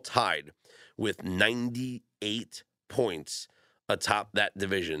Minnesota, all tied with 98 points atop that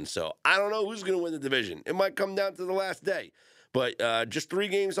division. So I don't know who's going to win the division. It might come down to the last day. But just 3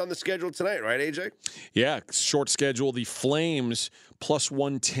 games on the schedule tonight, right, AJ? Yeah, short schedule. The Flames plus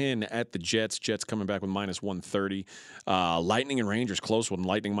 110 at the Jets. Jets coming back with minus 130. Lightning and Rangers close one.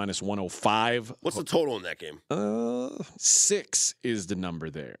 Lightning minus 105. What's the total in that game? 6 is the number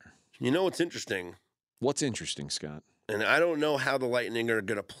there. You know what's interesting? What's interesting, Scott? And I don't know how the Lightning are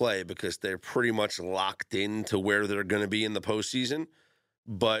going to play because they're pretty much locked into where they're going to be in the postseason.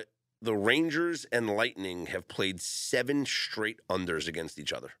 But the Rangers and Lightning have played 7 straight unders against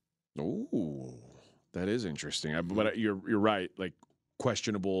each other. Ooh, that is interesting. But you're right. Like,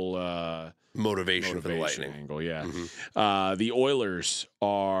 questionable motivation for the Lightning angle. Yeah. Mm-hmm. The Oilers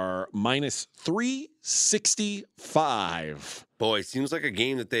are minus 365. Boy, it seems like a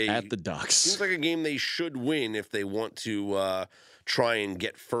game that they at the Ducks. Seems like a game they should win if they want to try and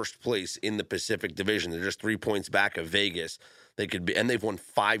get first place in the Pacific Division. They're just 3 points back of Vegas. They could be, and they've won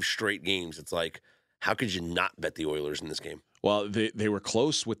 5 straight games. It's like, how could you not bet the Oilers in this game? Well, they were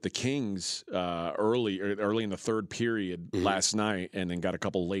close with the Kings early in the third period last night, and then got a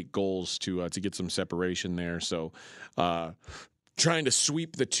couple late goals to get some separation there. So, trying to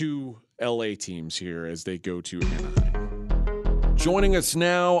sweep the 2 LA teams here as they go to Anaheim. Joining us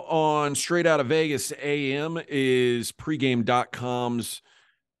now on Straight Out of Vegas AM is pregame.com's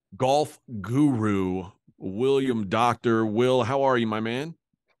golf guru, William Doctor. Will, how are you, my man?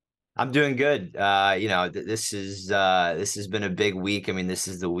 I'm doing good. This has been a big week. I mean, this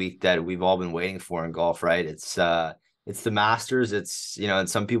is the week that we've all been waiting for in golf, right? It's the Masters. It's, in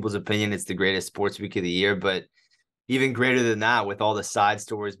some people's opinion, it's the greatest sports week of the year, but even greater than that, with all the side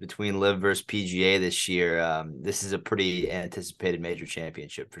stories between LIV versus PGA this year, this is a pretty anticipated major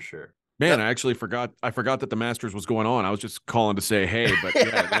championship for sure. Man, I actually forgot. I forgot that the Masters was going on. I was just calling to say hey, but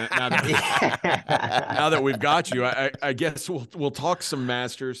yeah, now that we've got you, I guess we'll talk some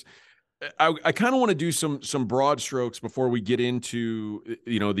Masters. I kind of want to do some broad strokes before we get into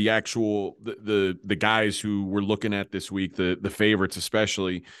the actual the guys who we're looking at this week, the favorites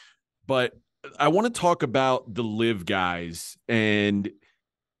especially. But I want to talk about the live guys and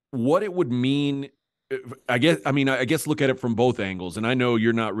what it would mean. I guess look at it from both angles. And I know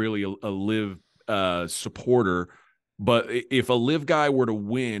you're not really a live supporter, but if a live guy were to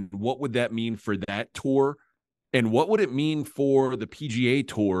win, what would that mean for that tour? And what would it mean for the PGA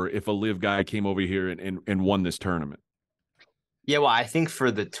Tour if a live guy came over here and won this tournament? Yeah, well, I think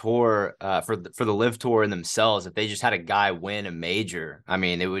for the tour, for the live tour in themselves, if they just had a guy win a major, I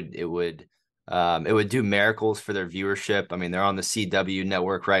mean, it would do miracles for their viewership. I mean, they're on the CW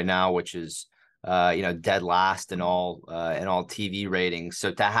network right now, which is dead last in all TV ratings.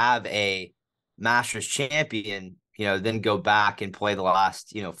 So to have a Masters champion, then go back and play the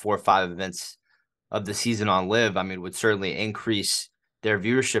last 4 or 5 events of the season on live, I mean, would certainly increase their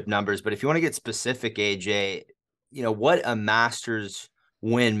viewership numbers. But if you want to get specific, AJ, what a Masters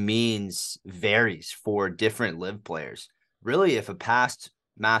win means varies for different live players. Really, if a past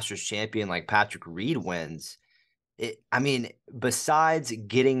Masters champion like Patrick Reed wins, besides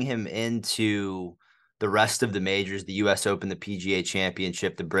getting him into the rest of the majors, the US Open, the PGA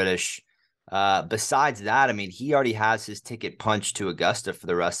Championship, the British, besides that, I mean, he already has his ticket punched to Augusta for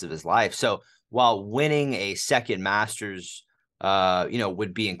the rest of his life. So while winning a second Masters,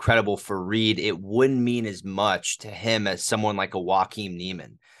 would be incredible for Reed, it wouldn't mean as much to him as someone like a Joaquin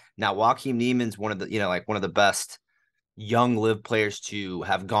Niemann. Now, Joaquin Niemann's one of the best young live players to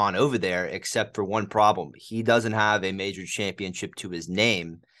have gone over there, except for one problem. He doesn't have a major championship to his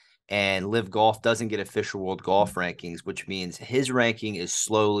name, and Live Golf doesn't get official world golf rankings, which means his ranking is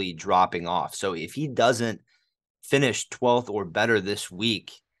slowly dropping off. So if he doesn't finish 12th or better this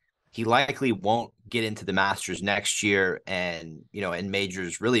week, he likely won't get into the Masters next year and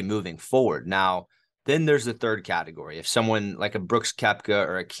majors really moving forward. Now, then there's the third category. If someone like a Brooks Koepka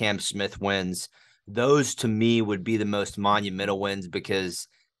or a Cam Smith wins, those to me would be the most monumental wins because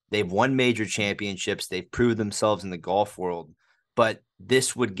they've won major championships. They've proved themselves in the golf world, but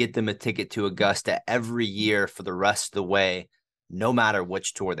this would get them a ticket to Augusta every year for the rest of the way, no matter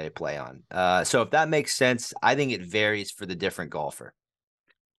which tour they play on. So if that makes sense, I think it varies for the different golfer.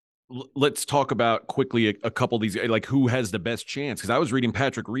 Let's talk about quickly a couple of these, like who has the best chance. Because I was reading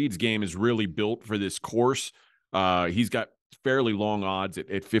Patrick Reed's game is really built for this course. He's got fairly long odds at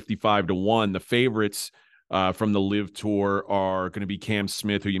 55-1. The favorites from the Live Tour are going to be Cam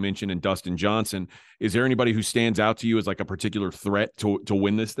Smith, who you mentioned, and Dustin Johnson. Is there anybody who stands out to you as like a particular threat to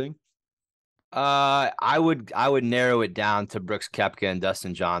win this thing? I would narrow it down to Brooks Koepka and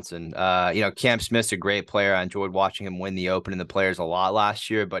Dustin Johnson. Cam Smith's a great player. I enjoyed watching him win the Open and the Players a lot last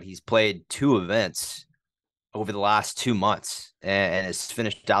year, but he's played 2 events over the last 2 months and has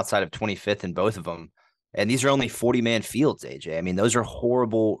finished outside of 25th in both of them. And these are only 40-man fields, AJ. I mean, those are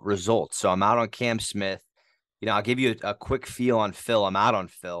horrible results. So I'm out on Cam Smith. I'll give you a quick feel on Phil. I'm out on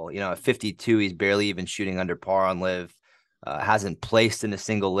Phil. At 52, he's barely even shooting under par on Live. Hasn't placed in a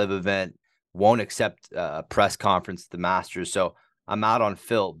single Live event. Won't accept a press conference at the Masters. So I'm out on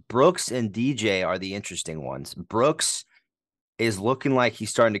Phil. Brooks and DJ are the interesting ones. Brooks is looking like he's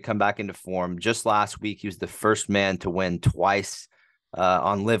starting to come back into form. Just last week, he was the first man to win twice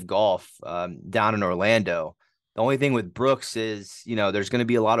on Live Golf down in Orlando. The only thing with Brooks is, there's going to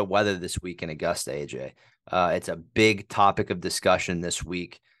be a lot of weather this week in Augusta, AJ. It's a big topic of discussion this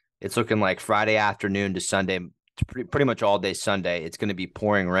week. It's looking like Friday afternoon to Sunday, pretty much all day Sunday. It's going to be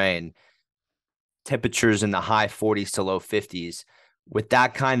pouring rain. Temperatures in the high 40s to low 50s. With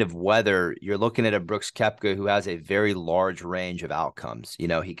that kind of weather, you're looking at a Brooks Koepka who has a very large range of outcomes.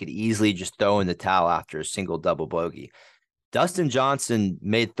 He could easily just throw in the towel after a single double bogey. Dustin Johnson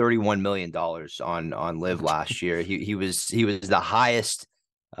made $31 million on Live last year. He was the highest.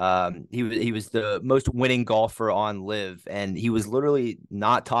 He was the most winning golfer on Live, and he was literally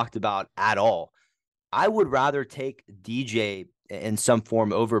not talked about at all. I would rather take DJ in some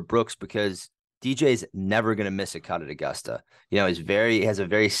form over Brooks because DJ's never going to miss a cut at Augusta. He has a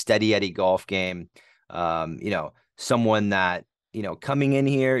very steady Eddie golf game. Someone that, coming in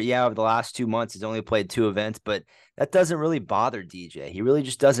here, over the last 2 months, he's only played 2 events, but that doesn't really bother DJ. He really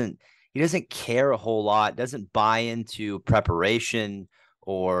just doesn't care a whole lot, doesn't buy into preparation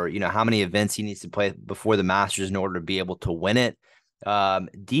or, how many events he needs to play before the Masters in order to be able to win it.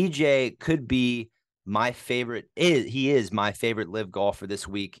 DJ could be my favorite. He is my favorite Live golfer this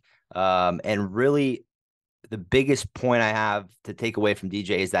week. And really the biggest point I have to take away from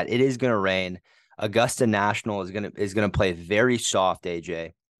DJ is that it is going to rain. Augusta National is going to play very soft,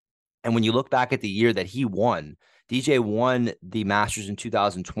 AJ. And when you look back at the year that he won, DJ won the Masters in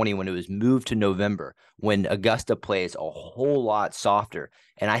 2020 when it was moved to November, when Augusta plays a whole lot softer.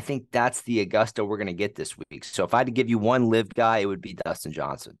 And I think that's the Augusta we're going to get this week. So if I had to give you one live guy, it would be Dustin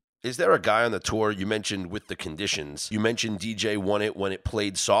Johnson. Is there a guy on the tour you mentioned with the conditions? You mentioned DJ won it when it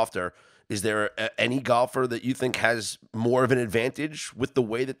played softer. Is there any golfer that you think has more of an advantage with the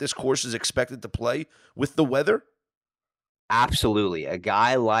way that this course is expected to play with the weather? Absolutely. A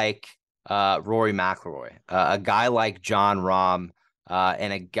guy like Rory McIlroy, a guy like Jon Rahm,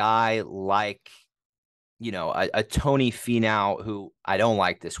 and a guy like, a Tony Finau, who I don't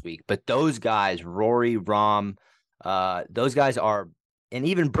like this week. But those guys, Rory, Rahm, those guys are, and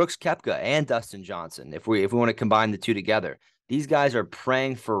even Brooks Koepka and Dustin Johnson, if we want to combine the two together, these guys are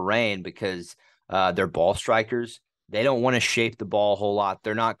praying for rain because they're ball strikers. They don't want to shape the ball a whole lot.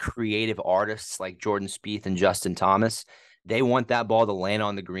 They're not creative artists like Jordan Spieth and Justin Thomas. They want that ball to land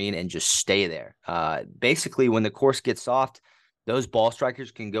on the green and just stay there. Basically, when the course gets soft, those ball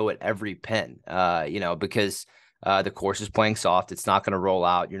strikers can go at every pin, because the course is playing soft. It's not going to roll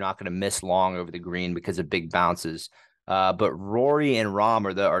out. You're not going to miss long over the green because of big bounces. But Rory and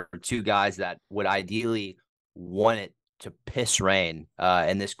Rahm are two guys that would ideally want it to piss rain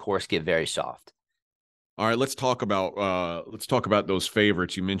and this course get very soft. All right, let's talk about those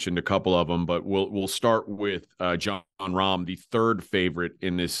favorites. You mentioned a couple of them, but we'll start with Jon Rahm, the third favorite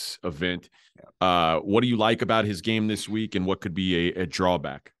in this event. What do you like about his game this week, and what could be a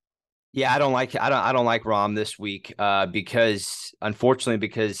drawback? Yeah, I don't like Rahm this week because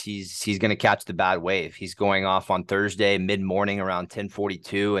he's going to catch the bad wave. He's going off on Thursday mid-morning around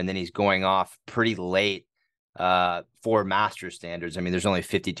 10:42, and then he's going off pretty late for Masters standards. I mean, there's only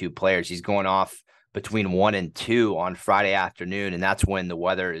 52 players. He's going off between 1 and 2 on Friday afternoon, and that's when the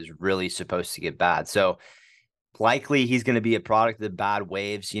weather is really supposed to get bad. So likely he's going to be a product of the bad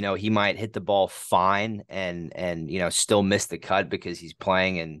waves. He might hit the ball fine and still miss the cut because he's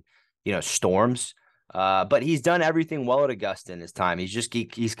playing in storms. But he's done everything well at Augusta in his time.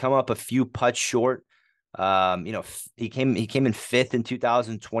 He's come up a few putts short. He came in 5th in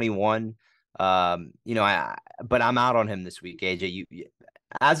 2021. But I'm out on him this week, AJ.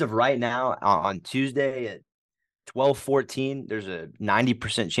 As of right now, on Tuesday at 12:14, there's a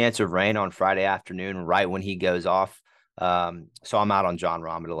 90% chance of rain on Friday afternoon, right when he goes off. So I'm out on Jon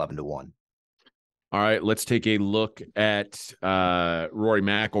Rahm at 11-1. All right, let's take a look at Rory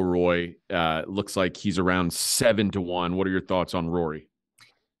McIlroy. Looks like he's around 7-1. What are your thoughts on Rory?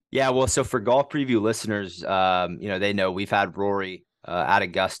 Yeah, well, so for Golf Preview listeners, they know we've had Rory at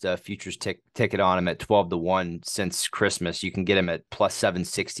Augusta futures ticket on him at 12-1 since Christmas. You can get him at plus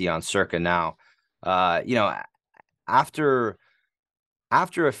 760 on Circa now. After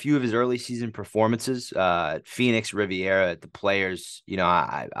a few of his early season performances, Phoenix, Riviera, at the Players,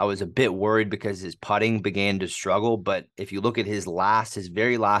 I was a bit worried because his putting began to struggle. But if you look at his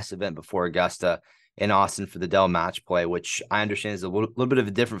very last event before Augusta in Austin for the Dell Match Play, which I understand is a little bit of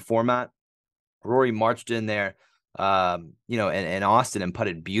a different format, Rory marched in there, in Austin and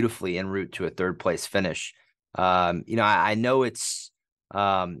putted beautifully en route to a third place finish. I know it's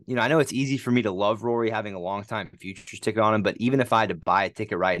easy for me to love Rory having a long time futures ticket on him, but even if I had to buy a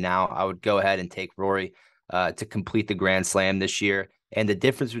ticket right now, I would go ahead and take Rory to complete the Grand Slam this year. And the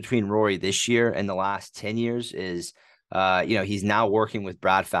difference between Rory this year and the last 10 years is, he's now working with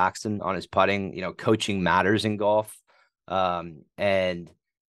Brad Faxon on his putting. Coaching matters in golf. And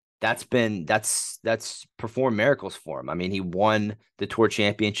that's performed miracles for him. I mean, he won the Tour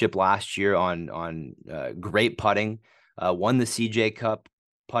Championship last year on great putting, won the CJ Cup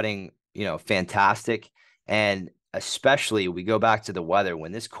putting, fantastic. And especially we go back to the weather.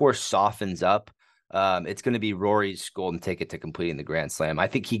 When this course softens up, it's going to be Rory's golden ticket to completing the Grand Slam. I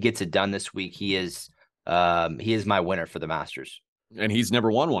think he gets it done this week. He is my winner for the Masters. And he's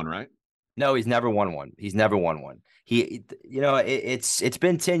never won one, right? No, he's never won one. It's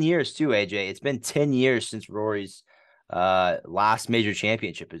been 10 years too, AJ. It's been 10 years since Rory's last major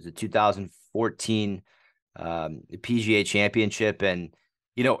championship. It was the 2014 PGA Championship. And,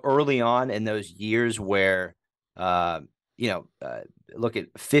 early on in those years where, look at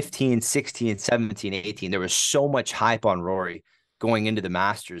 15, 16, 17, 18, there was so much hype on Rory going into the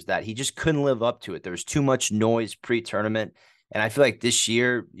Masters that he just couldn't live up to it. There was too much noise pre-tournament. And I feel like this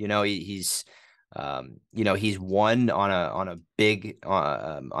year, he's won on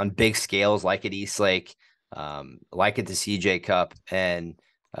big scales, like at East Lake, like at the CJ Cup, and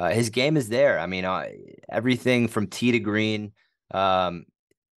his game is there. I mean, everything from tee to green.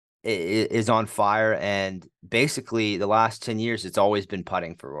 is on fire. And basically, the last 10 years, it's always been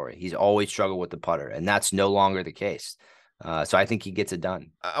putting for Rory. He's always struggled with the putter, and that's no longer the case. So I think he gets it done.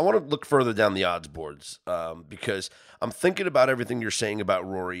 I want to look further down the odds boards because I'm thinking about everything you're saying about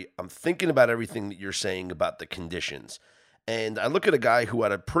Rory. I'm thinking about everything that you're saying about the conditions. And I look at a guy who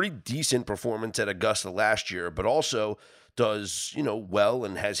had a pretty decent performance at Augusta last year, but also does, well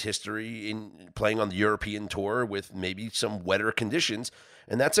and has history in playing on the European tour with maybe some wetter conditions.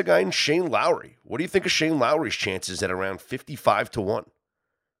 And that's a guy in Shane Lowry. What do you think of Shane Lowry's chances at around 55-1?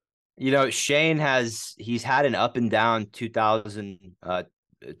 Shane he's had an up and down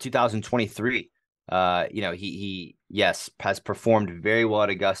 2023. He has performed very well at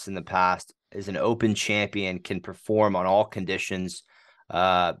Augusta in the past, is an Open champion, can perform on all conditions.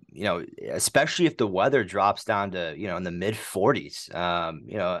 Especially if the weather drops down to, in the mid 40s.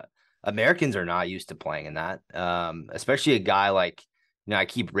 Americans are not used to playing in that. Especially a guy like, I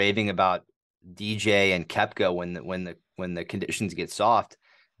keep raving about DJ and Koepka when the conditions get soft.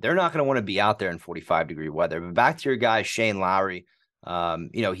 They're not going to want to be out there in 45-degree weather. But back to your guy, Shane Lowry,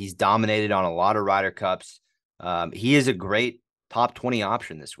 he's dominated on a lot of Ryder Cups. He is a great top 20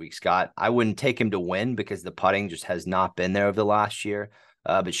 option this week, Scott. I wouldn't take him to win because the putting just has not been there over the last year.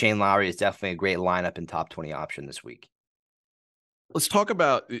 But Shane Lowry is definitely a great lineup and top 20 option this week. Let's talk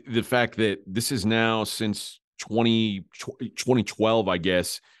about the fact that this is now since 2012, I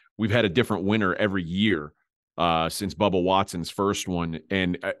guess, we've had a different winner every year. Since Bubba Watson's first one.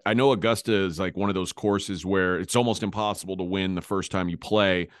 And I know Augusta is like one of those courses where it's almost impossible to win the first time you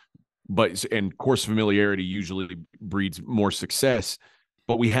play, and course familiarity usually breeds more success.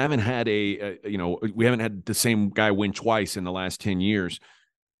 But we haven't had we haven't had the same guy win twice in the last 10 years.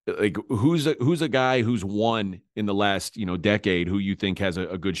 Like who's a guy who's won in the last, decade who you think has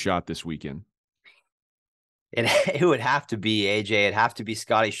a good shot this weekend? It would have to be AJ. It'd have to be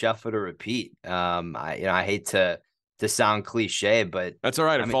Scotty Scheffler to repeat. I hate to sound cliche, but that's all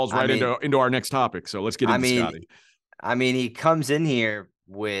right. It falls right into our next topic. So let's get into Scotty. He comes in here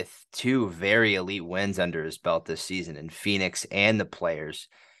with two very elite wins under his belt this season in Phoenix and the Players.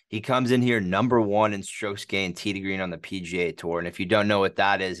 He comes in here number 1 in strokes gained tee to green on the PGA Tour. And if you don't know what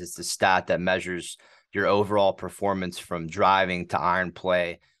that is, it's the stat that measures your overall performance from driving to iron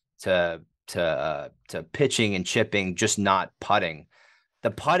play to pitching and chipping, just not putting.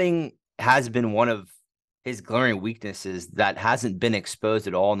 The putting has been one of his glaring weaknesses that hasn't been exposed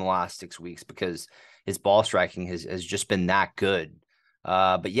at all in the last 6 weeks because his ball striking has just been that good.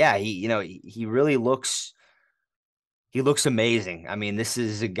 But yeah, he really looks amazing. I mean, this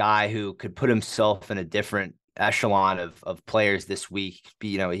is a guy who could put himself in a different echelon of players this week.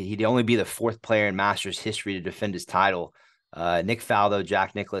 He'd only be the 4th player in Masters history to defend his title. Nick Faldo,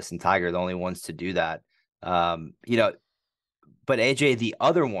 Jack Nicklaus, and Tiger are the only ones to do that. But AJ, the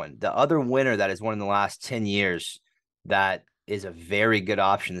other winner that has won in the last 10 years that is a very good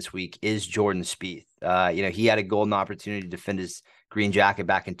option this week is Jordan Spieth. He had a golden opportunity to defend his green jacket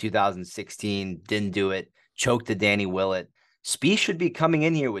back in 2016, didn't do it, choked to Danny Willett. Spieth should be coming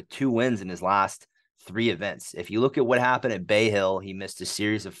in here with 2 wins in his last 3 events. If you look at what happened at Bay Hill, he missed a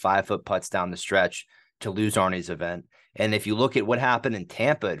series of 5-foot putts down the stretch to lose Arnie's event. And if you look at what happened in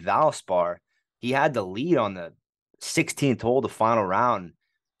Tampa at Valspar, he had the lead on the 16th hole, the final round,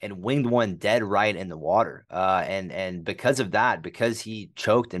 and winged one dead right in the water. And because of that, because he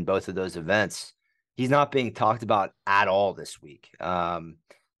choked in both of those events, he's not being talked about at all this week.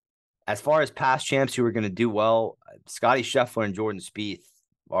 As far as past champs who are going to do well, Scotty Scheffler and Jordan Spieth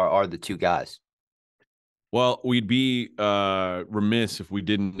are the 2 guys. Well, we'd be remiss if we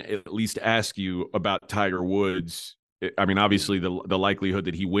didn't at least ask you about Tiger Woods. I mean, obviously, the likelihood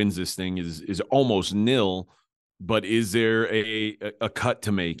that he wins this thing is almost nil. But is there a cut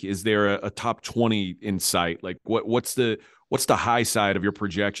to make? Is there a top 20 in sight? Like, what's the high side of your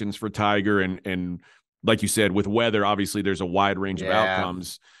projections for Tiger? And like you said, with weather, obviously, there's a wide range of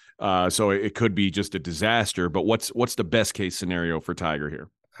outcomes. So it could be just a disaster. But what's the best case scenario for Tiger here?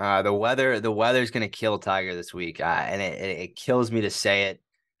 The weather's going to kill Tiger this week. And it kills me to say it.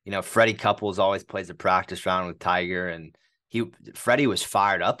 Freddie Couples always plays a practice round with Tiger, and Freddie was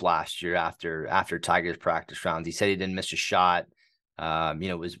fired up last year after Tiger's practice rounds. He said he didn't miss a shot.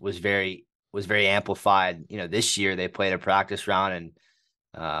 Was very amplified. This year they played a practice round,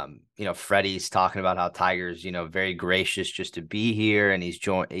 and Freddie's talking about how Tiger's very gracious just to be here, and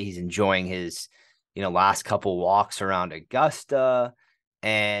he's enjoying his last couple walks around Augusta.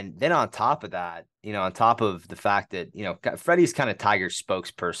 And then on top of that, on top of the fact that, Freddie's kind of Tiger's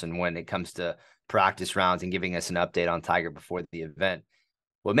spokesperson when it comes to practice rounds and giving us an update on Tiger before the event.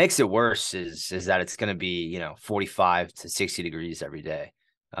 What makes it worse is that it's going to be, 45 to 60 degrees every day.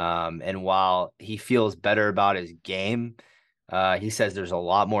 And while he feels better about his game, he says there's a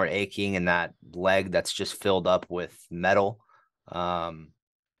lot more aching in that leg that's just filled up with metal. And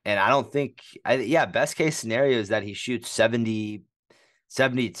I don't think, best case scenario is that he shoots 70,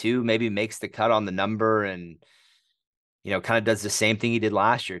 72, maybe makes the cut on the number and, kind of does the same thing he did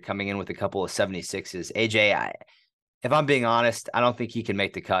last year, coming in with a couple of 76s. AJ, if I'm being honest, I don't think he can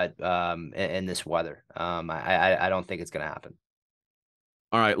make the cut in this weather. I don't think it's going to happen.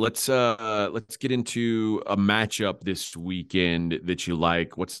 All right, let's get into a matchup this weekend that you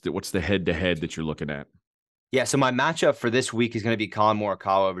like. What's the head-to-head that you're looking at? Yeah, so my matchup for this week is going to be Collin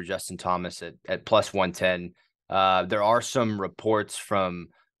Morikawa over Justin Thomas at plus 110. There are some reports from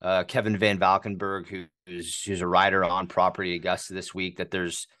Kevin Van Valkenburg, who's a rider on property Augusta this week, that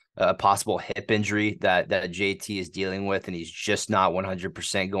there's a possible hip injury that JT is dealing with, and he's just not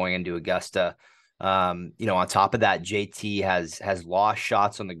 100% going into Augusta. On top of that, JT has lost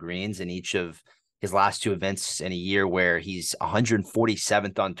shots on the greens in each of his last two events in a year, where he's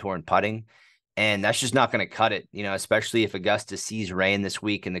 147th on tour in putting. And that's just not going to cut it, especially if Augusta sees rain this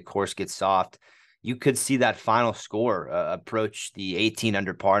week and the course gets soft. You could see that final score approach the 18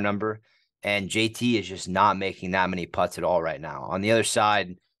 under par number. And JT is just not making that many putts at all right now. On the other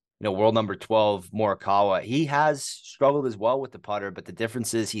side, world number 12, Morikawa, he has struggled as well with the putter, but the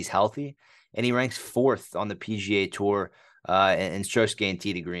difference is he's healthy and he ranks 4th on the PGA Tour in strokes gained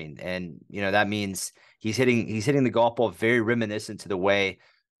tee to green. And, that means he's hitting the golf ball very reminiscent to the way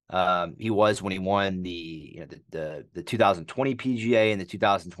he was when he won the 2020 PGA and the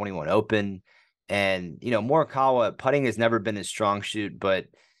 2021 Open. And, Morikawa, putting has never been his strong suit, but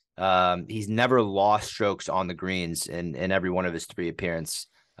he's never lost strokes on the greens in every one of his 3 appearances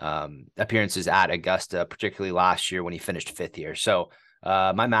at Augusta, particularly last year when he finished 5th here. So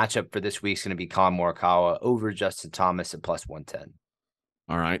my matchup for this week is going to be Collin Morikawa over Justin Thomas at plus 110.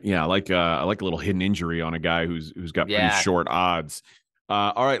 All right. Yeah, I like a little hidden injury on a guy who's got pretty short odds.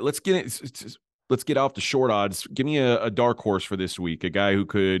 All right, let's get off the short odds. Give me a dark horse for this week, a guy who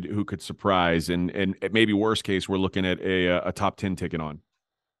could surprise, and maybe worst case, we're looking at a top 10 ticket on.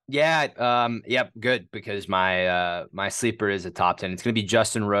 Yeah, yep, good, because my sleeper is a top 10. It's going to be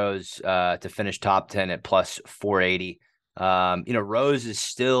Justin Rose to finish top 10 at plus 480. Rose is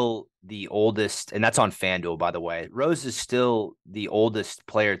still the oldest, and that's on FanDuel, by the way. Rose is still the oldest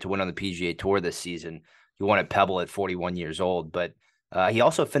player to win on the PGA Tour this season. He won at Pebble at 41 years old, but he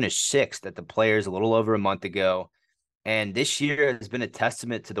also finished 6th at the Players a little over a month ago. And this year has been a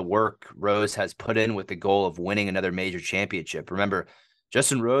testament to the work Rose has put in with the goal of winning another major championship. Remember,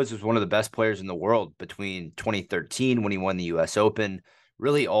 Justin Rose was one of the best players in the world between 2013 when he won the U.S. Open,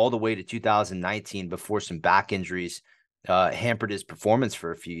 really all the way to 2019 before some back injuries hampered his performance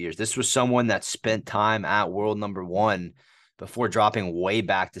for a few years. This was someone that spent time at world number 1 before dropping way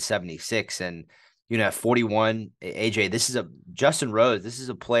back to 76. And at 41, AJ, Justin Rose. This is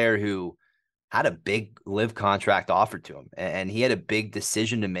a player who had a big live contract offered to him, and he had a big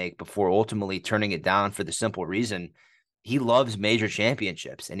decision to make before ultimately turning it down, for the simple reason he loves major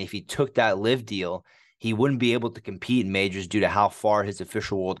championships. And if he took that live deal, he wouldn't be able to compete in majors due to how far his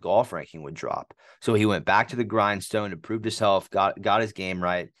official world golf ranking would drop. So he went back to the grindstone, improved himself, got his game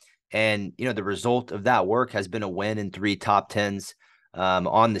right. And, the result of that work has been a win in 3 top 10s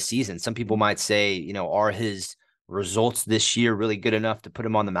on the season. Some people might say, are his results this year really good enough to put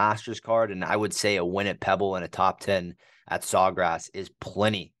him on the Masters card? And I would say a win at Pebble and a top 10 at Sawgrass is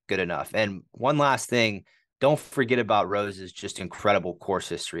plenty good enough. And one last thing, don't forget about Rose's just incredible course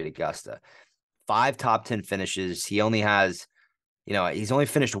history at Augusta. 5 top 10 finishes. He only has, he's only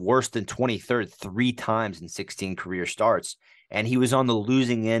finished worse than 23rd 3 times in 16 career starts. And he was on the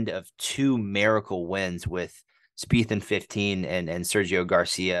losing end of 2 miracle wins with Spieth in 15 and Sergio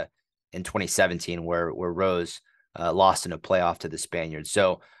Garcia in 2017, where Rose lost in a playoff to the Spaniards.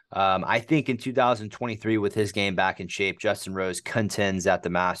 So I think in 2023, with his game back in shape, Justin Rose contends at the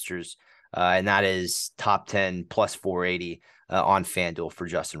Masters, and that is top 10 plus 480 on FanDuel for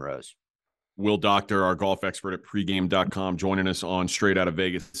Justin Rose. Will Doctor, our golf expert at pregame.com, joining us on Straight Out of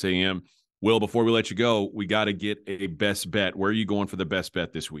Vegas AM. Will, before we let you go, we got to get a best bet. Where are you going for the best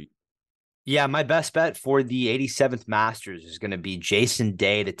bet this week? Yeah, my best bet for the 87th Masters is going to be Jason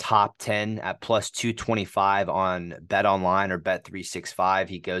Day to top 10 at plus 225 on Bet Online or Bet365.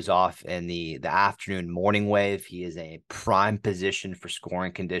 He goes off in the afternoon morning wave. He is a prime position for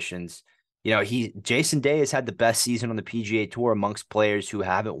scoring conditions. Jason Day has had the best season on the PGA Tour amongst players who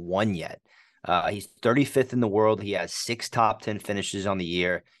haven't won yet. He's 35th in the world. He has 6 top 10 finishes on the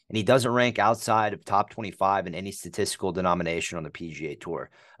year, and he doesn't rank outside of top 25 in any statistical denomination on the PGA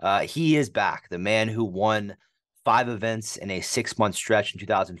Tour. He is back. The man who won 5 events in a 6-month stretch in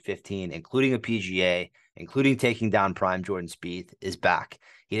 2015, including a PGA, including taking down prime Jordan Spieth, is back.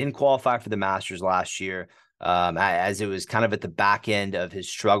 He didn't qualify for the Masters last year, as it was kind of at the back end of his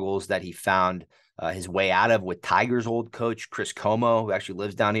struggles that he found his way out of with Tiger's old coach, Chris Como, who actually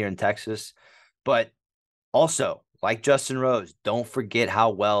lives down here in Texas. But also, like Justin Rose, don't forget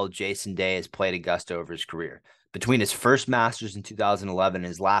how well Jason Day has played Augusta over his career. Between his first Masters in 2011 and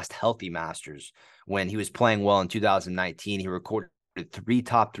his last healthy Masters, when he was playing well in 2019, he recorded 3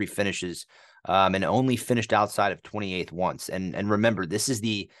 top 3 finishes and only finished outside of 28th once. And remember, this is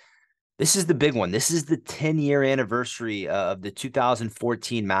the big one. This is the 10-year anniversary of the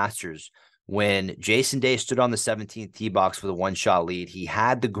 2014 Masters, when Jason Day stood on the 17th tee box with a 1-shot lead. He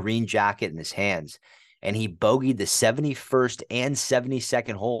had the green jacket in his hands, and he bogeyed the 71st and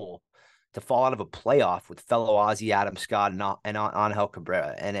 72nd hole to fall out of a playoff with fellow Aussie Adam Scott and Angel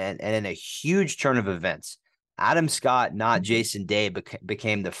Cabrera. And in a huge turn of events, Adam Scott, not Jason Day,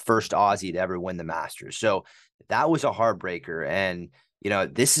 became the first Aussie to ever win the Masters. So that was a heartbreaker. And,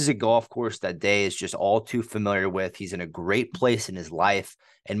 this is a golf course that Day is just all too familiar with. He's in a great place in his life.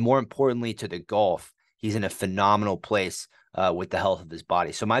 And more importantly to the golf, he's in a phenomenal place with the health of his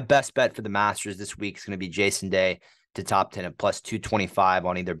body. So my best bet for the Masters this week is going to be Jason Day to top 10 at plus 225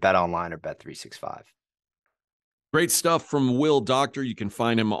 on either BetOnline or Bet365. Great stuff from Will Doctor. You can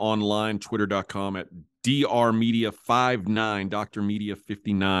find him online, twitter.com at drmedia59,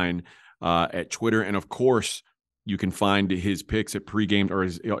 drmedia59 at Twitter. And of course, you can find his picks at pregame, or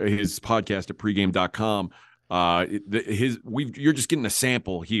his podcast at pregame.com. You're just getting a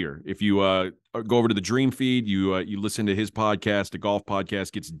sample here. If you go over to the Dream Feed, you listen to his podcast. The golf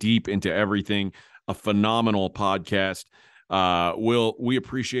podcast gets deep into everything. A phenomenal podcast. Will, we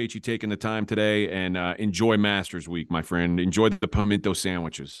appreciate you taking the time today, and enjoy Masters Week, my friend. Enjoy the pimento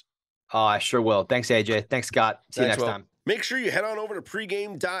sandwiches. Oh, I sure will. Thanks, AJ. Thanks, Scott. See you next time. Make sure you head on over to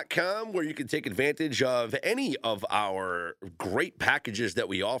pregame.com, where you can take advantage of any of our great packages that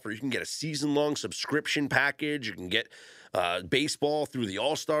we offer. You can get a season-long subscription package. You can get baseball through the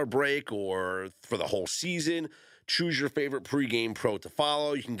All-Star break or for the whole season. Choose your favorite pregame pro to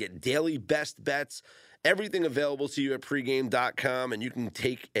follow. You can get daily best bets, everything available to you at pregame.com, and you can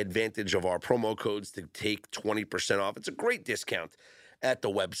take advantage of our promo codes to take 20% off. It's a great discount at the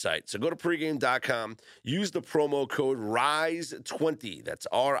website. So go to pregame.com, use the promo code RISE20. That's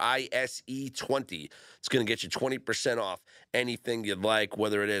RISE20. It's going to get you 20% off anything you'd like,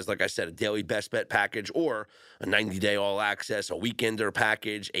 whether it is, like I said, a daily best bet package or a 90-day all access, a weekender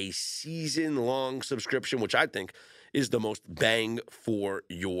package, a season-long subscription, which I think is the most bang for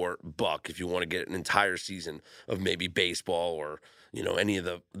your buck if you want to get an entire season of maybe baseball or, any of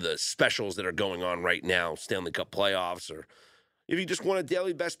the specials that are going on right now, Stanley Cup playoffs, or if you just want a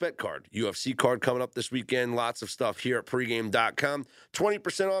daily best bet card, UFC card coming up this weekend, lots of stuff here at pregame.com.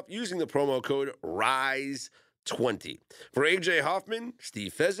 20% off using the promo code RISE20. For AJ Hoffman,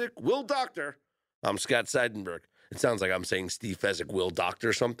 Steve Fezzik, Will Doctor, I'm Scott Seidenberg. It sounds like I'm saying Steve Fezzik, Will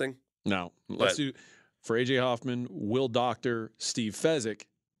Doctor something. No, let's do for AJ Hoffman, Will Doctor, Steve Fezzik.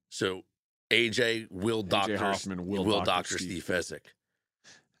 So AJ, Will Doctor, AJ Hoffman, Will Doctor, Steve Fezzik.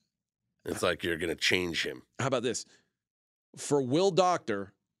 It's like you're going to change him. How about this? For Will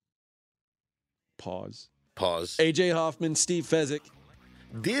Doctor, pause. AJ Hoffman, Steve Fezzik.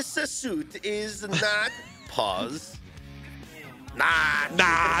 This suit is not pause. Not.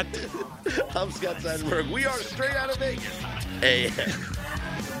 I'm Scott Seidenberg. We are straight out of Vegas. AM.